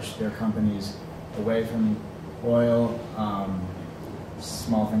to switch their companies away from oil,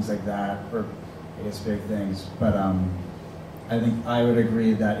 small things like that, or I guess big things. But I think I would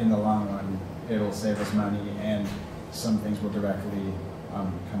agree that in the long run, it'll save us money and some things will directly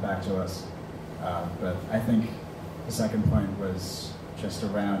come back to us. But I think the second point was just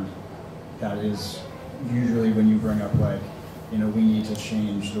around, that is usually when you bring up like, you know, we need to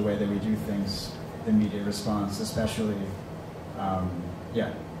change the way that we do things, the media response, especially,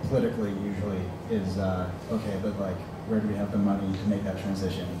 yeah, politically usually is, okay, but like, where do we have the money to make that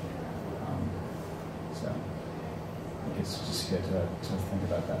transition? So I think it's just good to think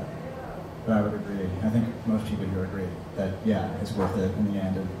about that. But I would agree, I think most people here agree that, yeah, it's worth it in the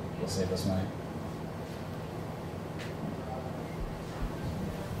end and will save us money.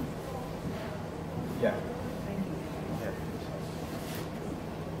 Yeah.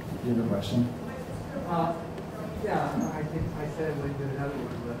 You have a question? Yeah, I think I said I would do another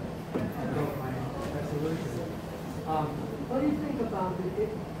one, but I wrote my resolution. What do you think about the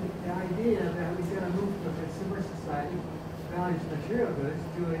idea that we're going to move from a consumer society that values material goods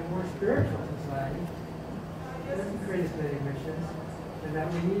to a more spiritual society that doesn't create as many emissions, and that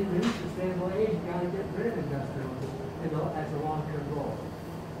we need a new sustainable age? You've got to get rid of industrialism as a long-term goal.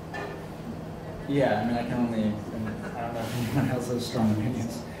 Yeah, I mean, I don't know if anyone else has strong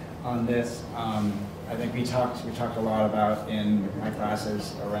opinions on this. I think we talked a lot about in my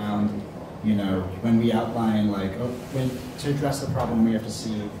classes around, you know, when we outline like, to address the problem, we have to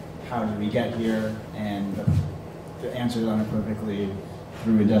see how did we get here, and the answer is unequivocally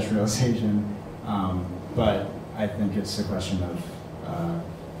through industrialization. But I think it's a question of,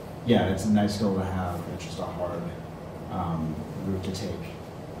 yeah, it's a nice goal to have, it's just a hard route to take.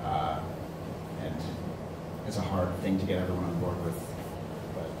 And it's a hard thing to get everyone on board with.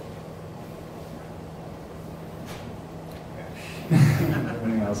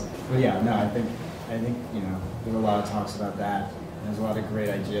 Everything else. But yeah, no, I think you know, there were a lot of talks about that. There's a lot of great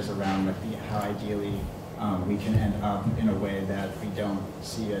ideas around like how ideally we can end up in a way that we don't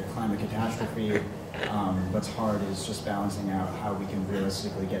see a climate catastrophe. What's hard is just balancing out how we can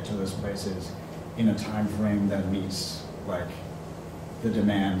realistically get to those places in a time frame that meets like the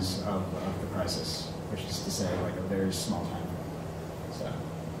demands of the crisis, which is to say like a very small time frame.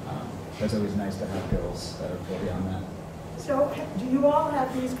 So it's always nice to have goals that are beyond that. So, do you all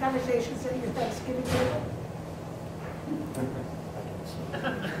have these conversations at your Thanksgiving table?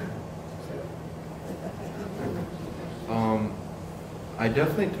 I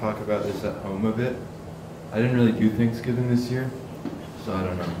definitely talk about this at home a bit. I didn't really do Thanksgiving this year, so I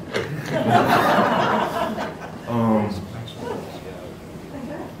don't know.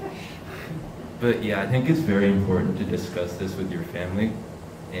 But yeah, I think it's very important to discuss this with your family,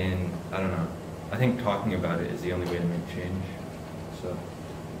 and I don't know. I think talking about it is the only way to make change. So,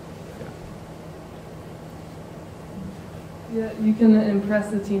 yeah. Yeah, you can impress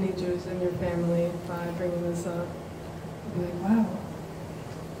the teenagers in your family by bringing this up. Be like, wow,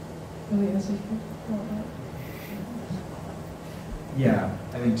 really is it? Yeah,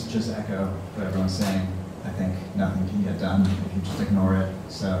 I think to just echo what everyone's saying, I think nothing can get done if you just ignore it.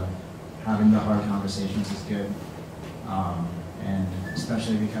 So having the hard conversations is good. And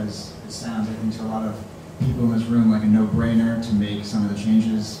especially because it sounds, I think, to a lot of people in this room like a no-brainer to make some of the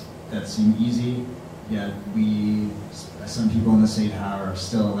changes that seem easy, yet some people in the state house are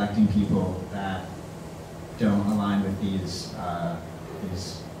still electing people that don't align with these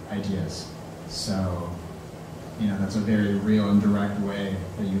ideas. So, you know, that's a very real and direct way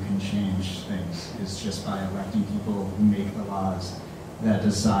that you can change things, is just by electing people who make the laws that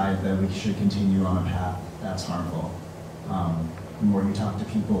decide that we should continue on a path that's harmful. The more you talk to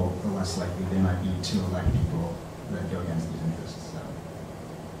people, the less likely they might be to elect people that go against these interests.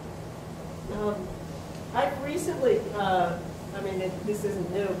 So. I've recently, I mean, this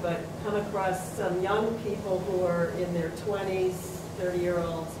isn't new, but come across some young people who are in their 20s,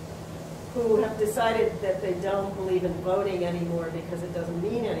 30-year-olds, who have decided that they don't believe in voting anymore because it doesn't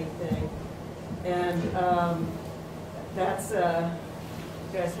mean anything. And that's,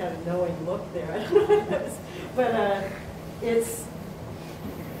 you guys had a knowing look there. I don't know what that is. But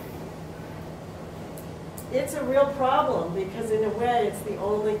it's a real problem, because in a way it's the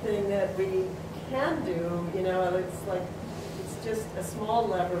only thing that we can do. You know, it's like, just a small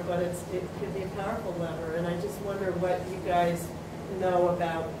lever, but it could be a powerful lever. And I just wonder what you guys know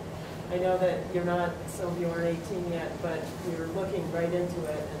about, I know that you're not, some of you aren't 18 yet, but you're looking right into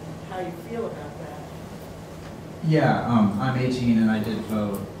it, and how you feel about that. Yeah, I'm 18 and I did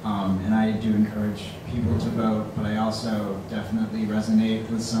vote, and I do encourage people to vote, but I also definitely resonate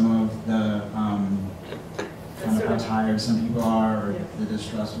with some of the kind of how tired some people are, or the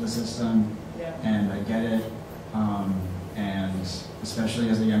distrust of the system, and I get it, and especially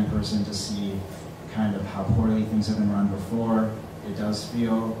as a young person to see kind of how poorly things have been run before, it does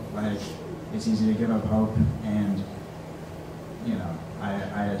feel like it's easy to give up hope, and you know,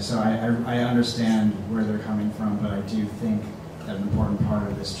 I understand where they're coming from, but I do think that an important part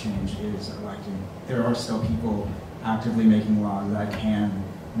of this change is electing. There are still people actively making laws that can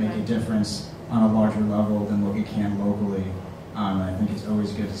make a difference on a larger level than what we can locally. And I think it's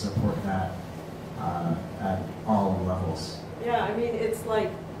always good to support that at all levels. Yeah, I mean, it's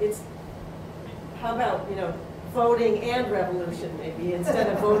like, how about, you know, voting and revolution maybe, instead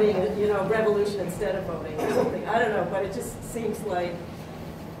of voting, you know, revolution instead of voting or something. I don't know, but it just seems like,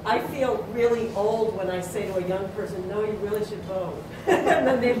 I feel really old when I say to a young person, no, you really should vote. And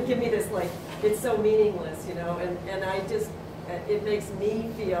then they give me this like, it's so meaningless, you know, and I just, it makes me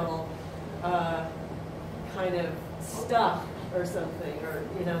feel kind of stuck or something, or,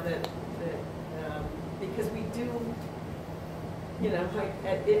 you know, that because we do, you know,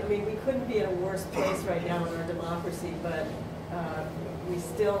 I mean, we couldn't be in a worse place right now in our democracy, but we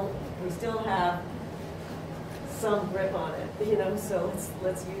still have some grip on it, you know, so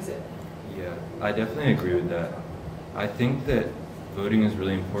let's use it. Yeah, I definitely agree with that. I think that voting is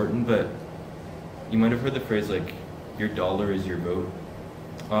really important, but you might have heard the phrase like, your dollar is your vote.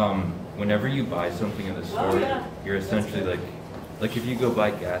 Whenever you buy something in the store, you're essentially like if you go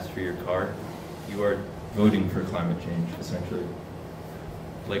buy gas for your car, you are voting for climate change, essentially.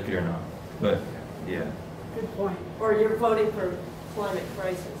 Like it or not, but yeah. Good point. Or you're voting for climate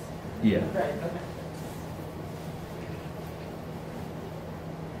crisis. Yeah. Right, okay.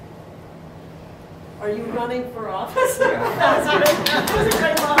 Are you running for office? That was a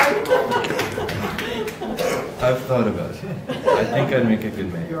great line. I've thought about it. I think I'd make a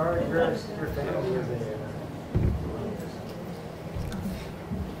good mayor. You are your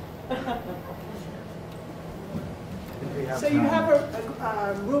So you have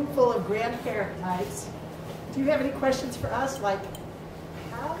a room full of grandparent types. Do you have any questions for us, like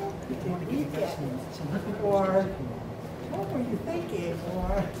how did we get, or what were you thinking,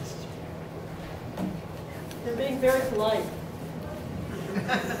 or? They're being very polite.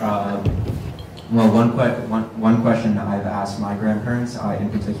 Well, one question I've asked my grandparents in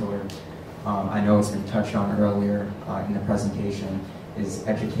particular, I know it's been touched on earlier in the presentation, is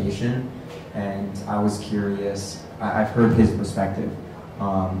education. And I was curious, I've heard his perspective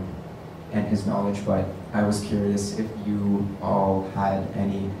and his knowledge, but I was curious if you all had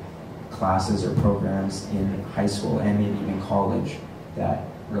any classes or programs in high school and maybe even college that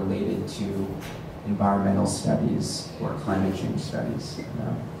related to environmental studies or climate change studies.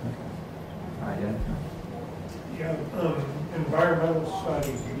 No? Okay. I did. Yeah, environmental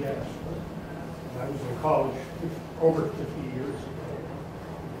studies, yes. I was in college over 50 years ago.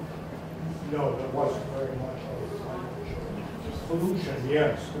 No, there wasn't very much of climate change. Pollution,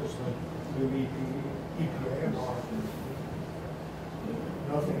 yes, because the new EPA law.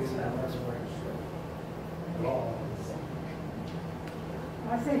 Nothing in that at all.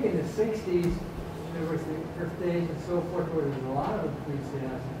 I think in the 60s, there was the Earth Days and so forth, where there was a lot of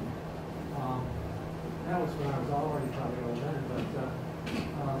enthusiasm. That was when I was already probably old then, but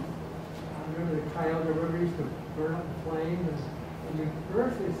I remember the Cuyahoga River used to burn up in flames, and the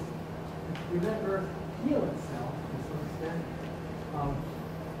Earth is, we let Earth heal itself to some extent.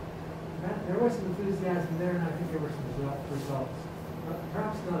 There was some enthusiasm there, and I think there were some results. But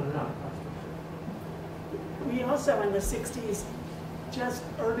perhaps not enough, that's for sure. We also in the 60s, just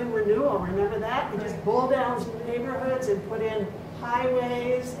urban renewal, remember that? We just bull down neighborhoods and put in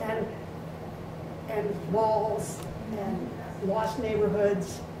highways and walls and lost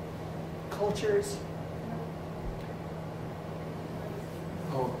neighborhoods, cultures.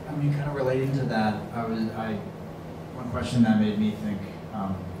 Oh, I mean, kind of relating to that, one question that made me think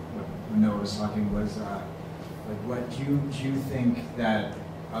when Noah was talking was, like, what do you think that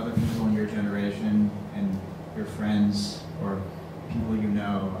other people in your generation and your friends or people you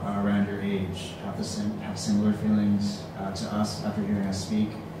know around your age have similar feelings to us after hearing us speak?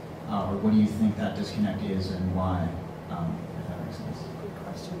 Or what do you think that disconnect is and why, if that makes sense? Good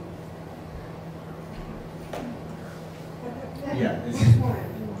question. Yeah.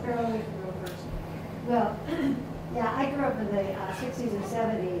 Well, yeah, I grew up in the 60s and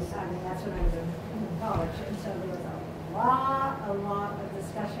 70s. I mean, that's when I was in college, and so there was a lot of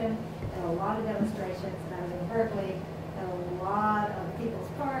discussion and a lot of demonstrations. And I was in Berkeley, and a lot of People's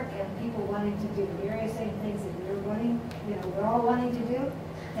Park and people wanting to do the very same things that you're wanting, we're all wanting to do,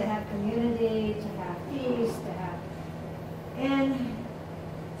 to have community, to have peace, to have, and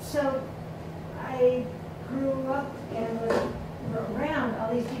so I grew up and was around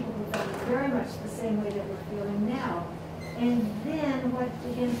all these people who felt very much the same way that we're feeling now. And then what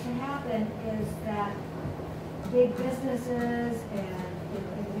begins to happen is that big businesses and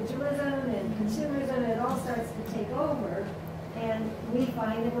individualism and consumerism, it all starts to take over, and we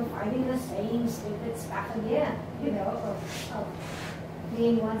find that we're fighting the same stupid stuff again, of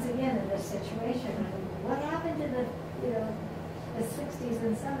being once again in this situation. I mean, what happened to the 60s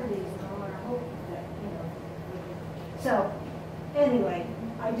and 70s and all our hope that, So, anyway,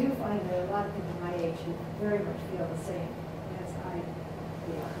 I do find that a lot of people my age who very much feel the same as I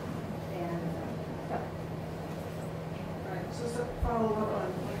feel. And, Right, so to follow up on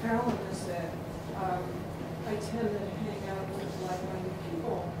what Carolyn just said, I tend to hang out with like-minded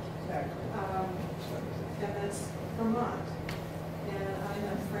people. And that's Vermont. And I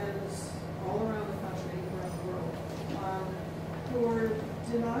have friends all around the country, around the world, who are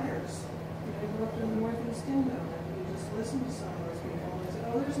deniers. I grew up in the Northeast Kingdom, and you just listen to some of those people and say,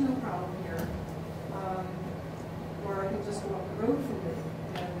 oh, there's no problem here. Or I can just go up the road from me,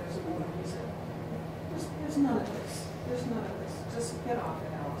 and there's a woman who said, there's none of this. There's none of this. Just get off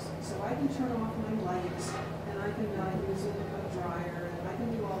it, Allison. So I can turn off my lights, and I can use a dryer, and I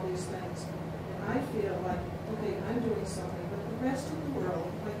can do all these things. And I feel like, okay, I'm doing something, but the rest of the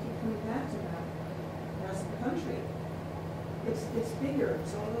world, I keep coming back to that, the rest of the country, it's bigger.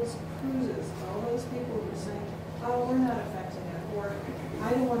 It's all those cruises, it's all those people who are saying, oh, we're not affecting it, or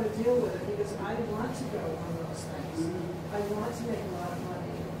I don't want to deal with it because I want to go on those things. I want to make a lot of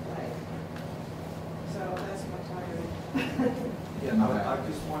money and play. So that's my tirade. Yeah, I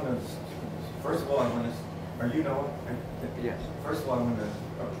just want to, first of all, I want to, yes. First of all, I want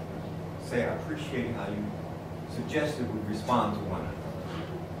to say I appreciate how you suggested we respond to one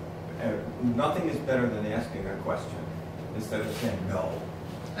another. Nothing is better than asking a question instead of saying no.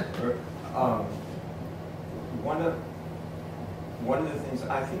 One of the things,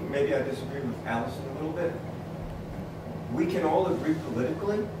 I think maybe I disagree with Allison a little bit. We can all agree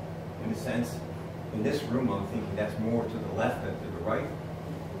politically, in a sense. In this room, I'm thinking that's more to the left than to the right.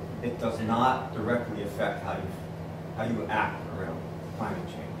 It does not directly affect how you act around climate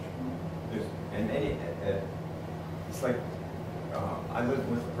change. It's like I live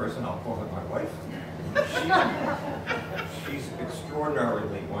with a person, I'll call her my wife. She's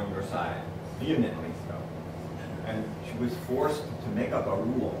extraordinarily on your side, vehemently so. And she was forced to make up a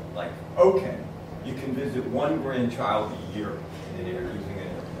rule, like, okay, you can visit one grandchild a year in an air using an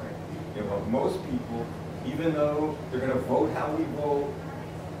airplane. Most people, even though they're going to vote how we vote,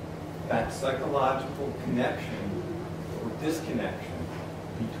 that psychological connection or disconnection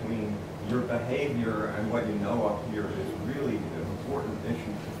between your behavior and what you know up here is really an important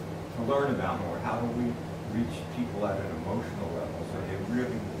issue to learn about more. How do we reach people at an emotional level so they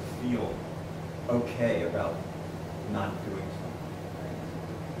really feel okay about not doing something?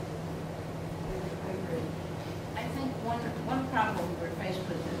 I agree. I think one problem we're faced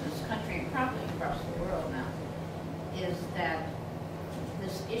with in this country, and probably across the world now, is that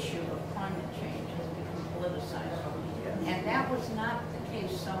this issue of climate change has become politicized. And that was not the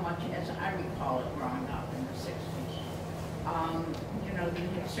case so much as I recall it growing up in the 60s. You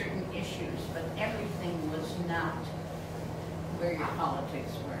had certain issues, but everything was not where your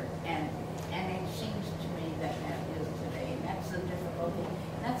politics were. And it seems to me that that is today. And that's the difficulty.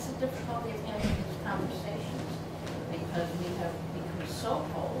 That's the difficulty of having these conversations, because we have become so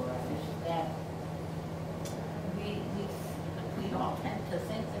polarized that we all tend to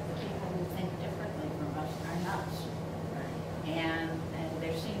think that the people who think differently from us are nuts. And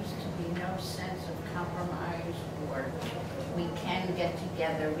there seems to be no sense of compromise, or we can get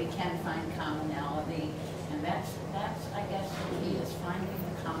together, we can find commonality, and that's I guess the key, is finding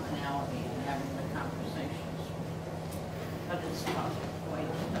the commonality and having the conversations. But it's tough, quite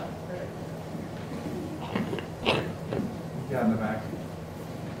tough. Yeah, in the back.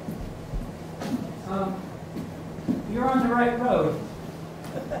 You're on the right road.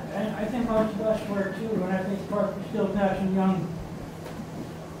 And I think most of us were too, and I think Parker Still Passion Young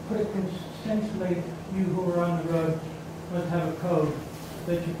put it consensually, you who are on the road must have a code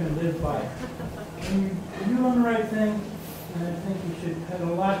that you can live by. And you're doing the right thing, and I think you should have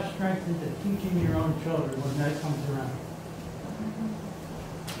a lot of strength into teaching your own children when that comes around.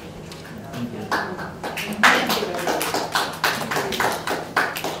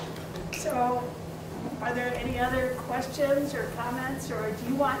 So, are there any other questions? questions or comments, or do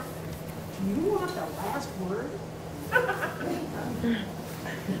you want the last word?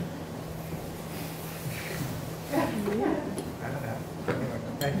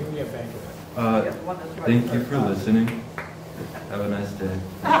 Thank you for listening. Have a nice day.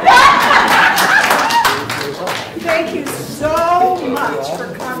 Thank you so much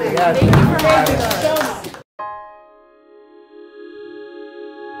for coming. Thank you for having us.